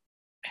lattice.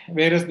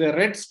 Whereas the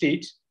red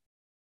state,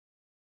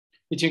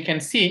 which you can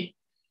see,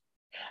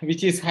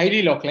 which is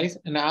highly localized,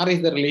 and R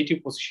is the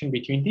relative position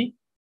between the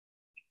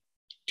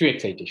two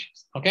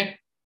excitations, okay?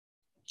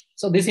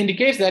 So this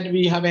indicates that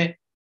we have a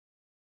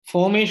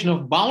formation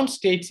of bound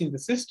states in the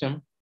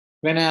system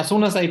when as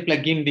soon as I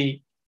plug in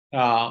the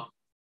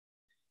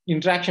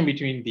interaction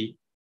between the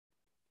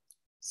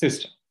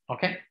system,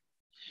 okay?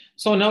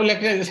 So now,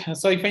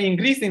 so if I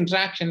increase the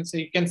interaction, so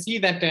you can see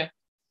that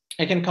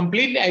I can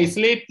completely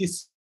isolate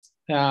this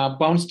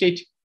bound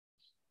state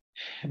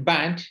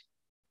band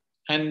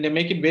and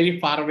make it very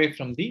far away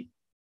from the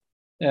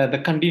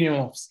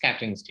continuum of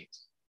scattering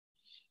states.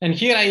 And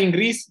here I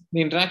increase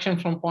the interaction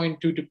from 0.2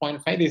 to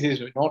 0.5. This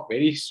is not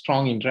very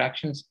strong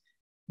interactions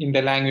in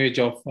the language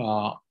of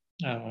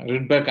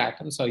Rydberg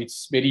atoms, so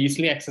it's very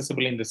easily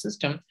accessible in the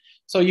system.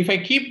 So if I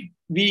keep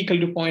V equal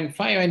to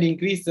 0.5 and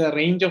increase the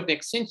range of the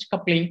exchange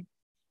coupling,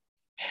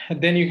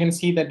 then you can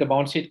see that the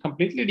bound state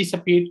completely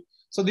disappeared.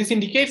 So this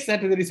indicates that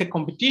there is a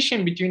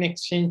competition between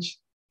exchange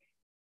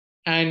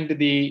and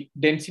the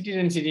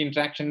density-density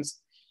interactions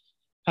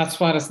as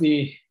far as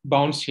the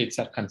bound states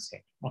are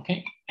concerned,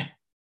 okay?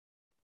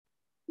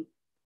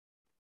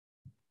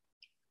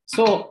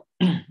 So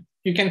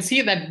you can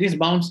see that this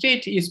bound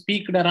state is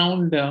peaked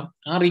around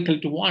R equal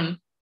to 1.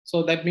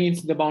 So that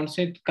means the bound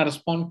state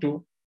correspond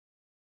to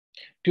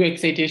 2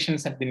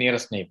 excitations at the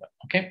nearest neighbor,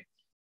 okay?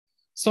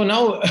 So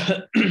now,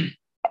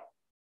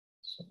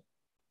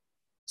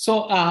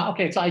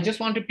 okay, so I just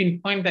want to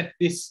pinpoint that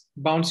this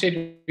bound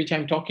state, which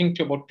I'm talking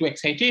to about 2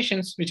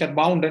 excitations, which are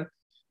bounded,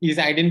 is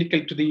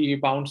identical to the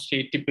bound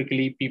state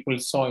typically people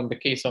saw in the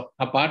case of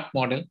Hubbard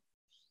model,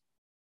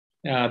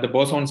 the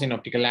bosons in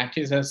optical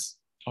lattices,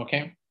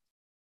 okay?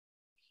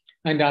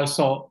 And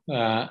also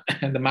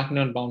the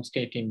Magnon bound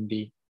state in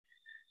the,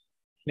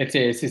 let's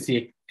say,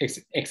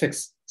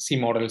 XXC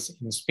models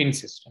in spin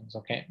systems,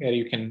 okay? Where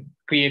you can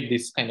create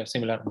this kind of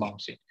similar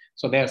bound state.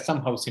 So they are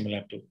somehow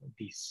similar to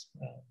these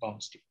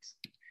bound states.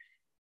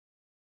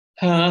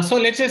 So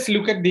let's just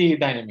look at the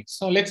dynamics.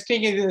 So let's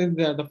take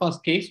the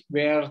first case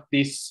where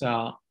these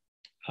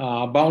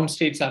bound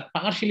states are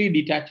partially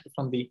detached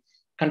from the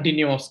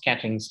continuum of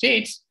scattering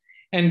states.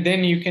 And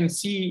then you can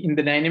see in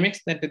the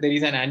dynamics that there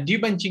is an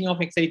anti-bunching of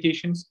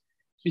excitations,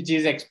 which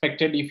is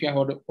expected if you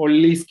have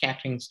only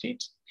scattering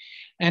states.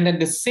 And at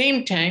the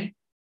same time,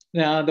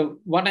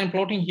 what I'm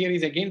plotting here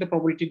is again the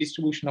probability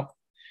distribution of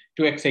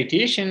 2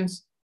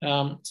 excitations.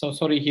 So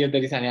sorry, here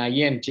there is an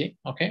INJ,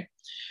 okay?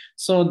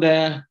 So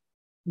the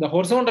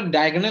horizontal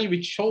diagonal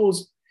which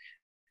shows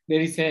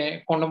there is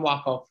a quantum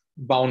walk of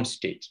bound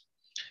states.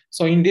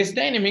 So in this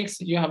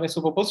dynamics, you have a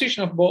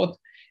superposition of both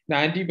the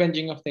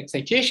anti-bunching of the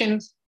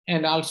excitations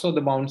and also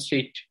the bound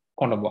state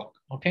quantum walk,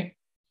 okay?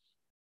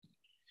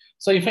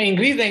 So if I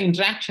increase the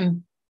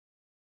interaction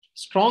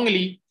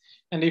strongly,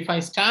 and if I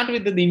start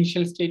with the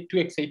initial state 2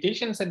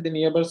 excitations at the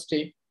nearest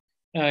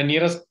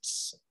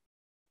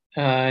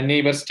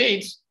neighbor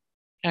states,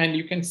 and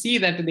you can see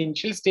that the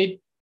initial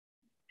state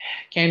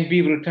can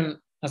be written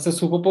as a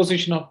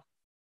superposition of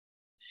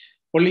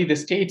only the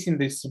states in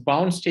this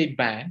bound state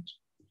band,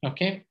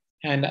 okay?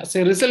 And as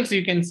a result,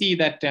 you can see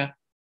that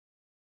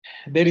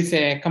there is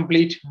a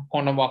complete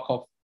quantum walk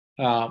of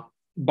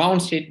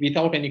bound state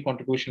without any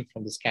contribution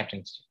from the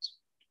scattering states,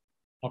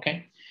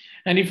 okay?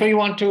 And if I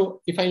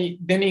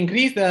then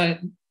increase the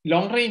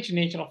long range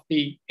nature of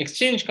the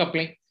exchange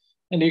coupling,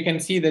 and you can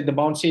see that the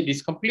bound state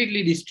is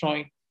completely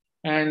destroyed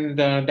and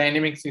the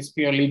dynamics is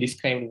purely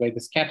described by the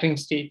scattering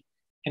state.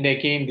 And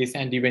again, this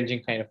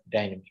anti-bunching kind of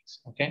dynamics,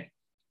 okay?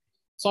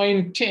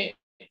 So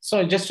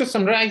just to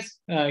summarize,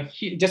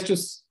 here,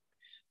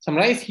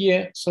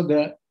 so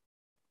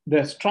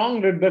the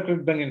strong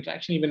Rydberg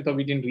interaction, even though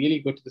we didn't really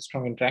go to the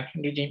strong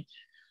interaction regime,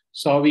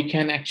 so we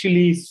can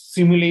actually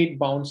simulate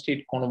bound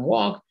state quantum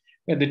walk,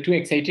 where the 2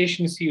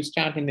 excitations you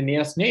start in the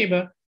nearest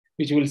neighbor,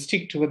 which will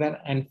stick together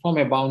and form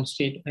a bound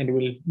state and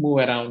will move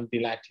around the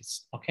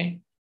lattice, okay?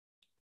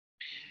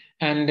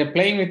 And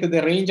playing with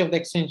the range of the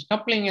exchange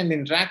coupling and the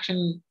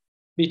interaction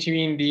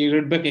between the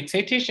Rydberg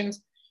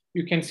excitations,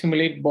 you can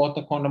simulate both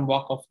the quantum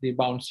walk of the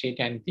bound state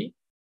and the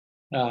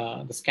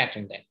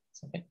scattering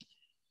dynamics, okay?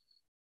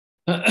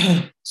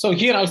 So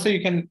here also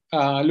you can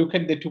look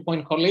at the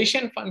 2-point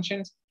correlation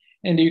functions,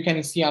 and you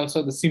can see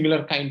also the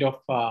similar kind of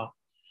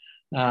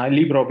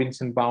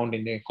Lieb-Robinson bound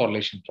in the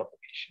correlation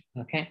propagation,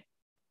 okay?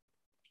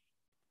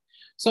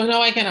 So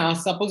now I can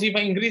ask, suppose if I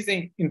increase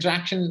the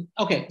interaction,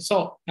 okay,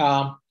 so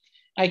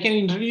I can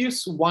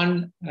introduce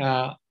one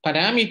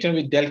parameter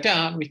with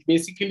delta, which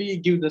basically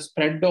gives the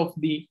spread of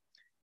the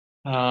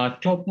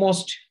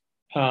topmost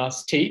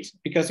state,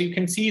 because you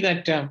can see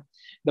that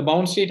the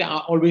bound state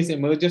always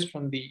emerges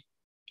from the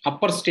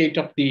upper state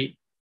of the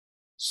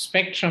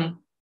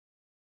spectrum.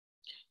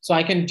 So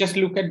I can just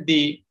look at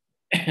the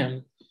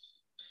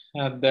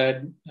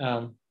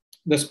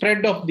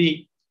spread of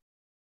the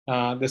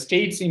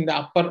states in the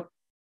upper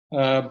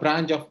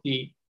branch of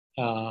the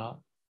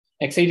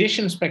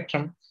excitation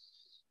spectrum.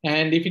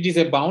 And if it is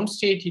a bound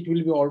state, it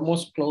will be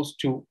almost close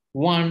to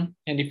 1.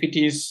 And if it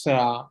is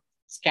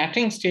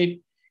scattering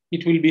state,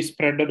 it will be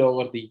spread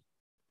over the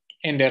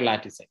entire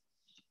lattice.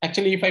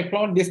 Actually, if I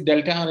plot this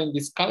delta R in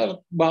this color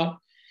bar,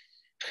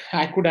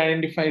 I could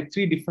identify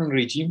 3 different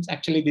regimes.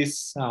 Actually,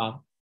 this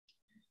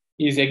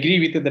is agree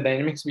with the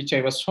dynamics which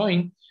I was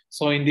showing.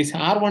 So in this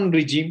R1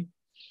 regime,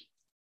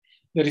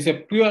 there is a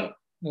pure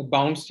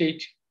bound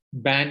state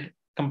band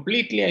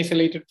completely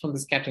isolated from the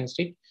scattering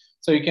state.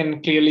 So you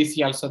can clearly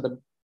see also the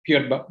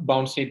pure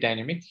bound state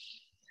dynamics.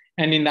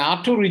 And in the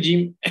R2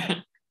 regime,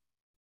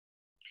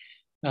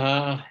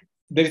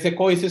 there is a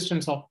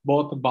coexistence of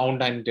both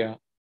bound and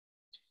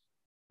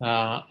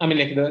I mean,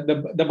 like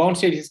the bound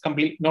state is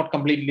not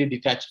completely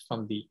detached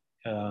from the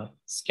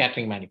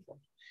scattering manifold.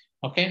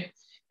 Okay,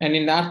 and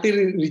in the RT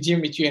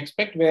regime, which you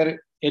expect,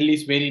 where L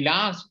is very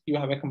large, you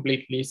have a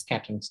completely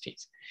scattering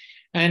state.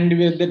 And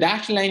with the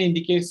dashed line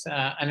indicates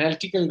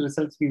analytical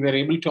results we were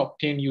able to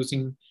obtain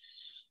using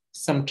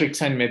some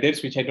tricks and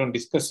methods, which I don't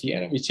discuss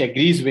here, which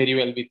agrees very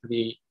well with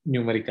the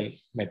numerical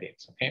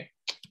methods. Okay.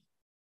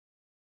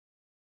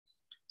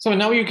 So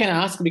now you can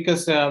ask,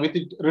 because with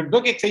the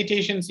Rydberg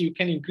excitations, you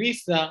can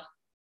increase the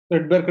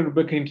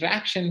Rydberg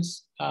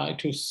interactions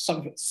to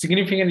some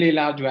significantly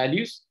large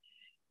values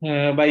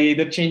by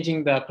either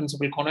changing the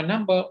principal corner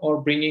number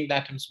or bringing the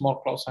atoms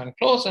more closer and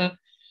closer.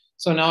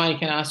 So now I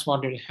can ask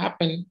what will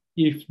happen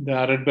if the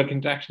Rydberg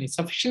interaction is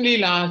sufficiently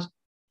large.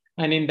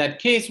 And in that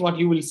case, what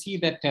you will see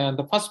that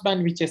the first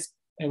band,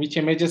 which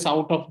emerges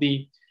out of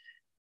the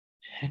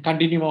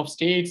continuum of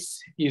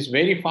states, is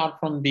very far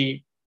from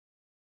the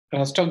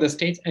rest of the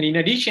states. And in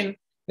addition,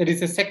 there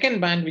is a second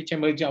band which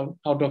emerged out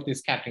of the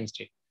scattering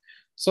state.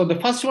 So the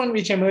first one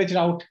which emerged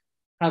out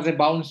has a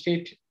bound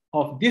state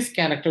of this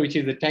character, which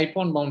is the type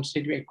 1 bound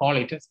state, we call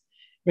it,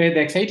 where the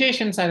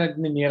excitations are at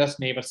the nearest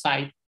neighbor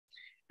site.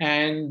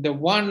 And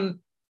the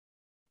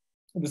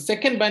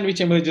second band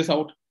which emerges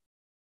out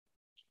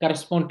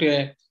correspond to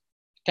a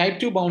type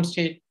 2 bound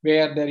state,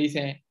 where there is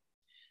a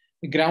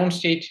ground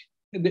state.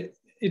 It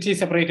is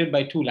separated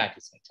by 2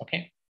 lattice sites.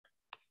 Okay.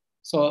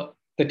 So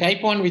the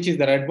type 1, which is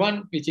the red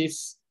one, which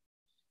is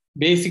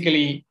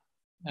basically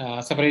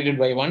separated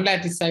by 1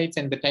 lattice sites,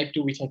 and the type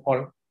 2, which I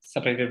call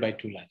separated by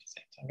 2 lattice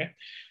sites. Okay.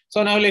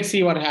 So now let's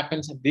see what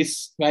happens at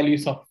these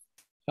values of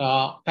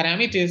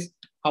parameters,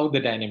 how the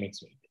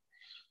dynamics will be.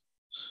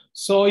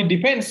 So it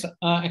depends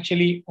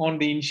actually on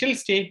the initial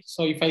state.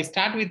 So if I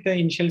start with the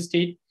initial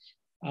state,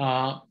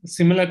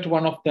 similar to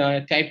one of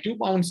the type 2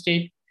 bound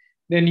state,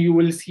 then you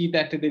will see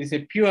that there is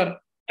a pure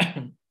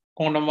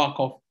quantum walk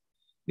of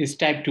this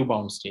type 2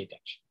 bound state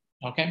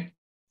actually. Okay.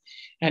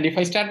 And if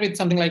I start with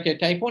something like a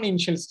type 1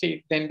 initial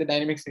state, then the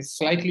dynamics is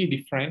slightly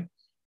different,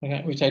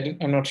 which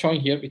I'm not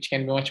showing here, which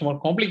can be much more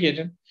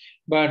complicated.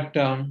 But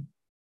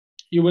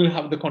you will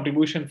have the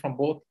contribution from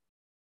both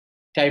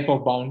type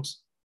of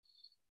bounds.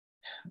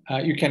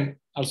 You can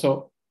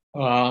also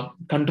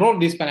control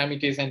these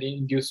parameters and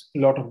induce a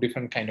lot of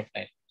different kind of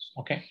dynamics.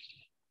 Okay.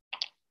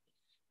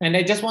 And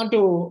I just want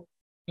to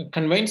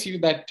convince you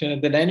that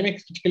the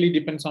dynamics critically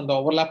depends on the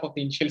overlap of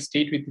the initial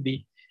state with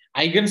the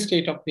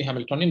eigenstate of the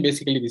Hamiltonian,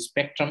 basically the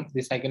spectrum,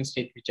 this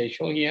eigenstate which I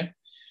show here.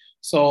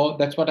 So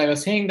that's what I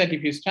was saying, that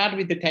if you start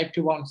with the type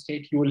 2 bound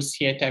state, you will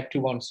see a type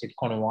 2 bound state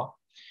quantum walk.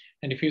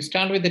 And if you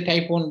start with the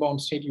type 1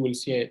 bound state, you will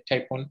see a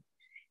type 1.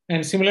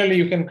 And similarly,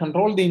 you can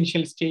control the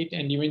initial state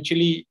and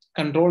eventually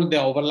control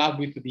the overlap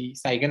with the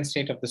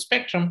eigenstate of the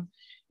spectrum,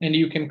 and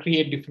you can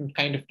create different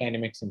kind of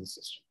dynamics in the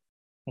system.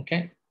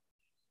 Okay.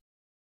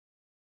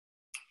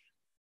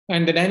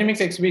 And the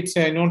dynamics exhibits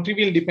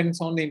non-trivial depends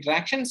on the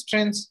interaction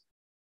strengths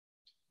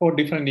for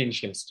different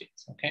initial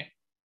states. Okay.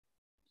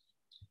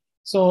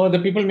 So the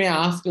people may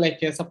ask, like,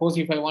 suppose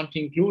if I want to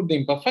include the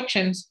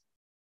imperfections,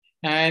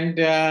 and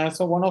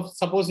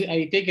suppose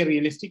I take a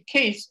realistic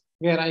case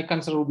where I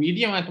consider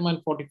rubidium atom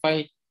at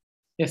 45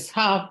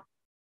 S-half,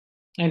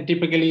 and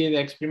typically the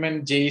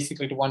experiment J is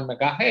equal to 1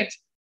 megahertz.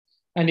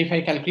 And if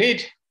I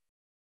calculate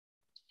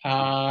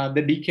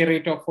the decay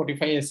rate of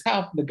 45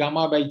 S-half, the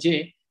gamma by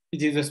J,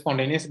 which is a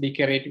spontaneous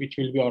decay rate, which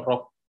will be order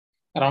of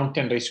around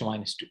 10 raised to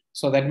minus 2.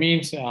 So that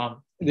means the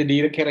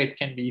decay rate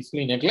can be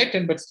easily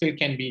neglected, but still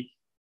can be,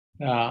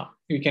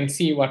 you can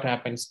see what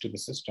happens to the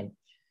system.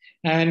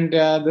 And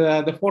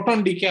the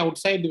photon decay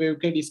outside the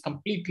waveguide is can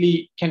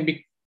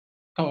be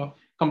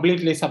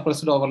completely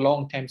suppressed over a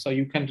long time. So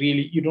you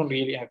don't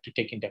really have to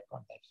take into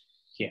account that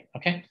here.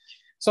 Okay.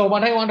 So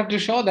what I wanted to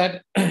show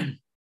that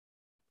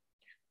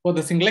for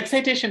the single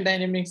excitation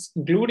dynamics,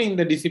 including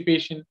the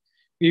dissipation,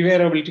 we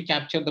were able to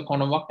capture the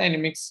quantum walk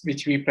dynamics,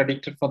 which we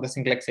predicted for the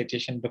single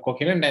excitation, the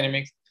coherent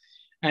dynamics.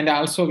 And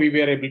also we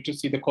were able to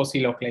see the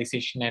Cauchy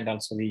localization and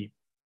also the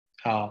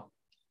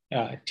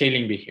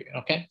tailing behavior.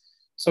 Okay.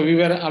 So we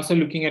were also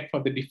looking at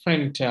for the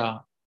different,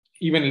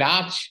 even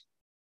large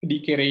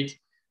decay rates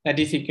that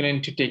is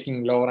equivalent to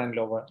taking lower and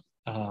lower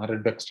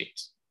Rydberg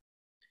states.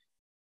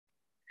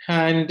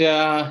 And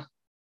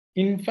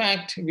in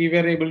fact, we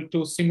were able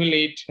to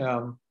simulate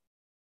the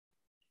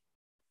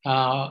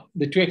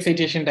 2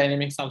 excitation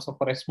dynamics also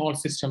for a small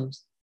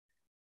systems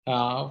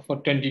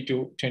for 20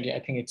 to 20, I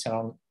think it's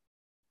around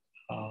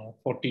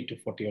 40 to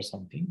 40 or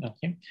something.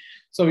 Okay.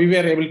 So we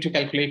were able to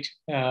calculate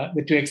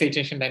the 2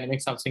 excitation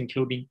dynamics also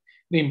including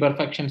the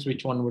imperfections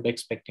which one would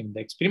expect in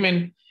the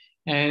experiment.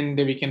 And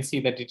we can see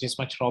that it is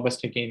much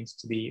robust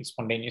against the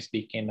spontaneous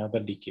decay and other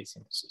decays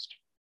in the system.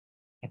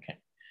 Okay.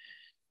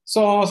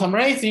 So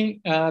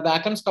summarizing, the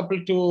atoms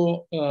coupled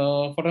to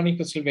photonic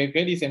crystal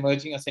waveguide is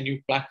emerging as a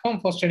new platform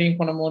for studying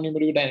quantum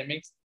numerical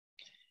dynamics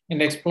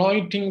and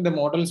exploiting the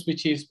models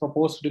which is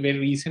proposed very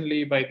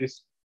recently by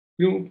this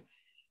group.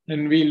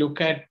 And we look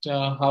at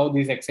how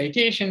these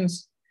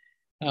excitations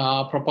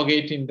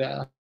propagate in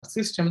the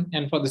system.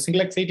 And for the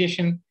single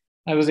excitation,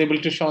 I was able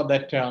to show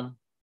that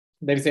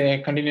there is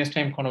a continuous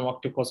time quantum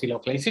octave Cauchy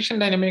localization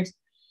dynamics.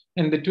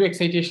 In the two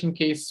excitation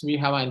case, we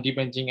have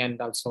anti-bunching and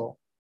also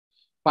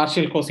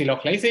partial Cauchy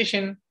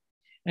localization.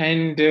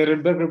 And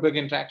Rydberg-Rydberg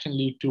interaction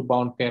lead to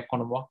bound pair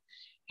quantum walk.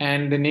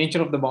 And the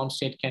nature of the bound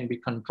state can be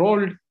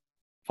controlled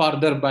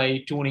further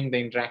by tuning the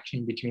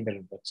interaction between the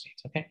Rydberg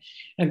states. Okay,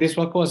 and this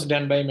work was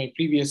done by my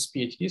previous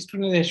PhD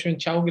student Ashwin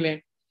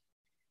Chowgule,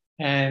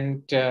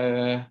 and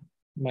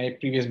my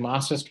previous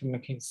master's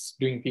student is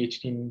doing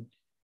PhD in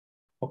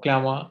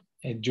Oklahoma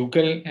at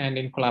Jugal, and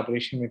in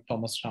collaboration with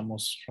Thomas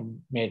Ramos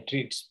from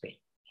Madrid, Spain.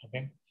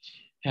 Okay,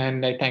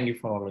 and I thank you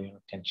for all your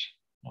attention.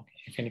 Okay,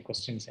 if any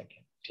questions, I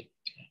can take it.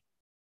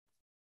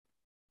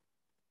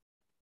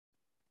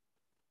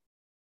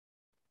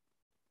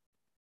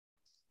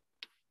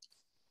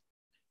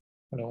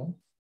 Hello.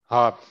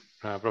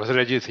 Professor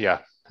Rejish, yeah.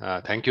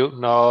 Thank you.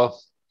 Now,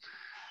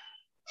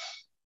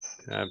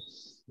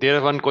 there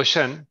is one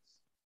question.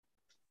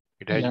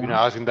 It has been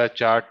asked in the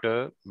chat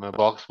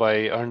box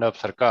by Arnab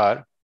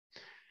Sarkar.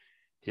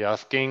 He is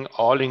asking,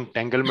 all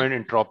entanglement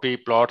entropy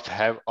plots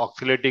have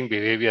oscillating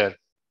behavior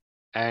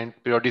and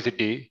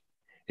periodicity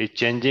is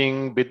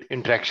changing with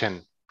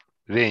interaction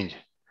range,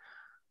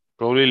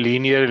 probably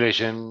linear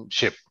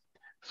relationship.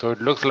 So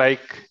it looks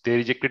like there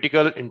is a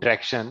critical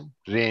interaction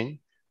range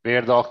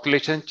where the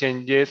oscillation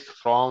changes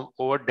from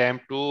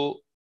overdamped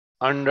to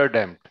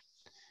underdamped.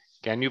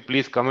 Can you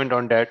please comment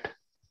on that?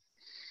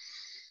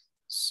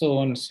 So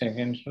 1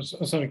 second.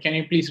 Sorry, can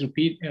you please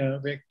repeat?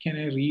 Where can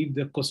I read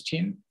the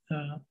question?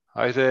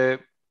 I say,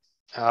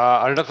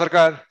 Arnab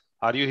Sarkar,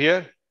 are you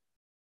here?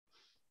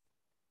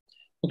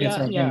 Okay, yeah,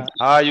 so yeah.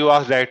 You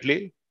asked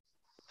rightly.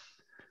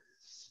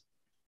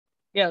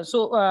 Yeah,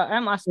 so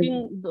I'm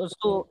asking,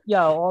 so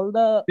yeah, all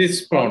the...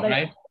 This plot,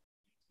 right?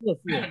 Yes,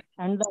 yes,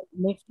 and the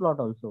next plot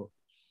also.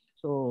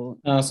 So,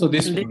 so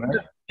this one,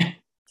 right?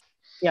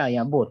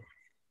 Yeah, both.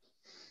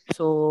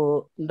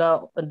 So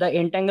the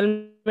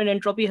entanglement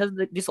entropy has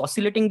this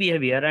oscillating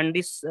behavior, and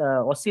this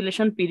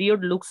oscillation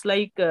period looks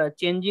like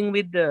changing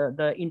with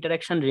the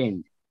interaction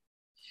range.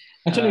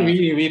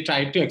 Actually, we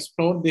tried to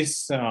explore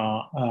this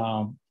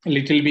a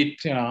little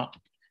bit,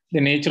 the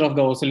nature of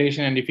the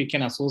oscillation and if we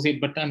can associate,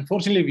 but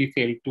unfortunately we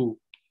failed to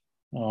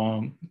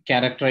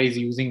characterize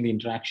using the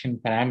interaction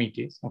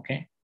parameters.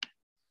 Okay.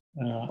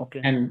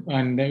 Okay.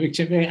 And which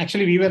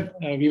actually we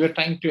were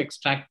trying to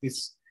extract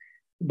this,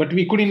 but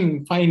we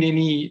couldn't find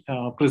any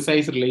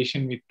precise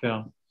relation with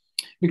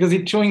because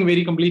it's showing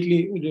very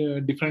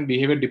completely different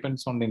behavior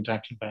depends on the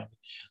interaction parameter.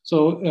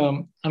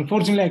 So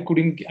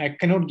unfortunately, I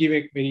cannot give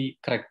a very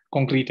correct,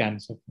 concrete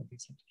answer for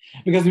this,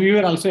 because we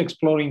were also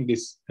exploring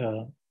this,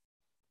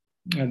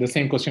 the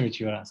same question which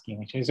you were asking.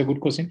 Actually, it's a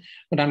good question,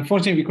 but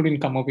unfortunately, we couldn't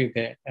come up with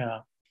a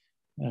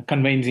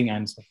convincing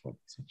answer for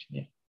this. Actually,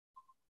 yeah.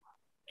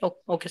 Oh,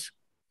 okay.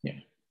 Yeah.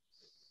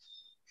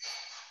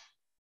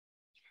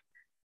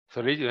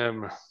 So,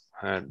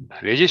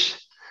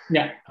 Rejish,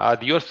 yeah,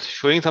 you're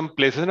showing some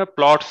places in the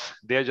plots.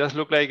 They just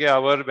look like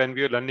our when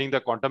we are learning the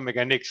quantum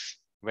mechanics,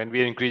 when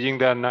we are increasing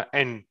the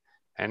n,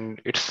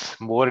 and it's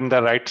more in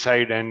the right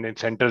side and in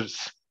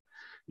centers.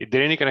 Is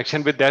there any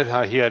connection with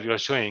that here you're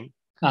showing?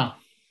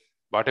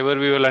 Whatever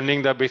we were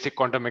learning the basic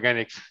quantum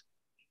mechanics.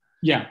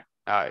 Yeah.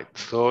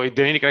 So is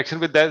there any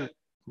connection with that,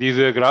 these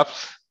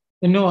graphs?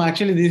 No,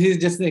 actually, this is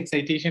just the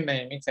excitation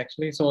dynamics,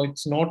 actually. So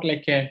it's not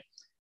like a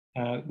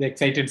the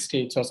excited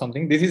states or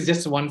something. This is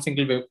just one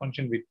single wave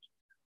function with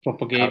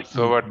propagate.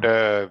 So what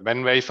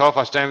when I saw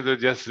first time, they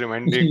just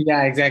reminding.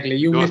 Yeah, exactly.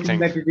 You may think things.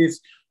 that it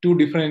is two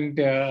different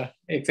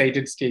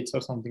excited states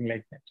or something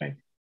like that, right?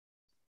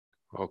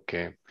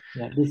 Okay.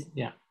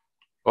 Yeah.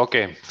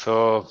 Okay.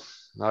 So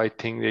now I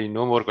think there is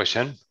no more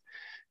question.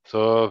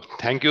 So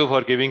thank you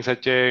for giving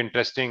such a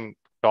interesting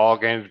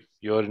talk and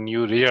your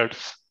new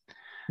results.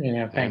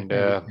 Yeah, thank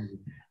you.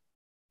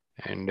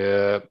 And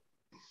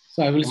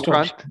so I will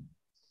stop.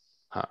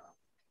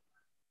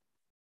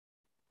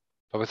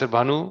 Professor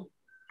Bhanu?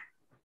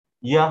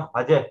 Yeah,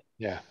 Ajay.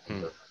 Yeah.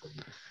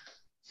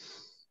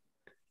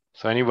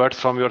 So any words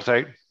from your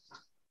side?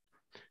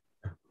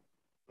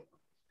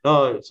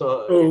 No,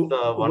 so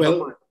it's wonderful.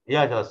 Well,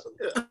 yeah, just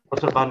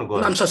Professor Bhanu, go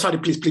ahead. I'm so sorry,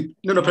 please.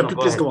 No,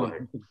 please go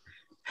on.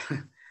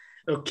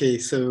 Okay,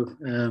 so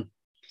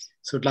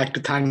I'd like to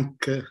thank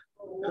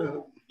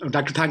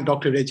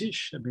Dr.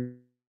 Rejish.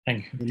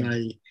 Thank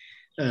you.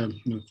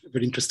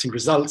 Very interesting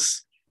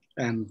results,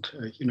 and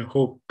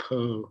hope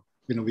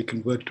we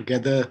can work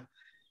together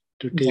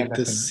to take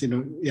this,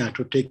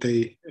 to take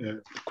the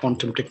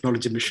quantum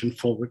technology mission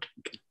forward.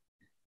 Okay.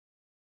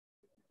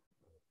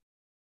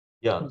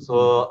 Yeah,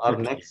 so our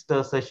next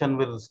session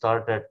will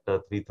start at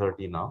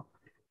 3:30 now,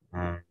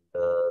 and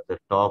the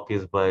talk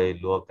is by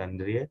Loa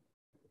Candrier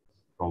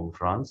from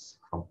France,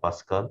 from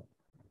Pascal.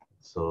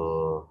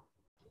 So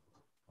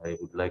I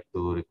would like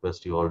to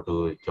request you all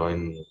to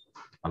join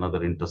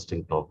another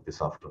interesting talk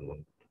this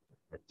afternoon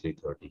at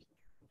 3:30.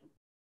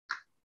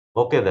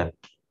 Okay then.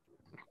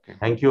 Okay.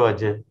 Thank you,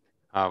 Ajay.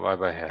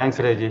 Bye-bye. Thanks,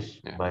 Rejish.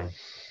 Yeah. Bye.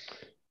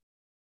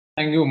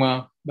 Thank you,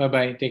 Ma.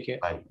 Bye-bye. Take care.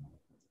 Bye.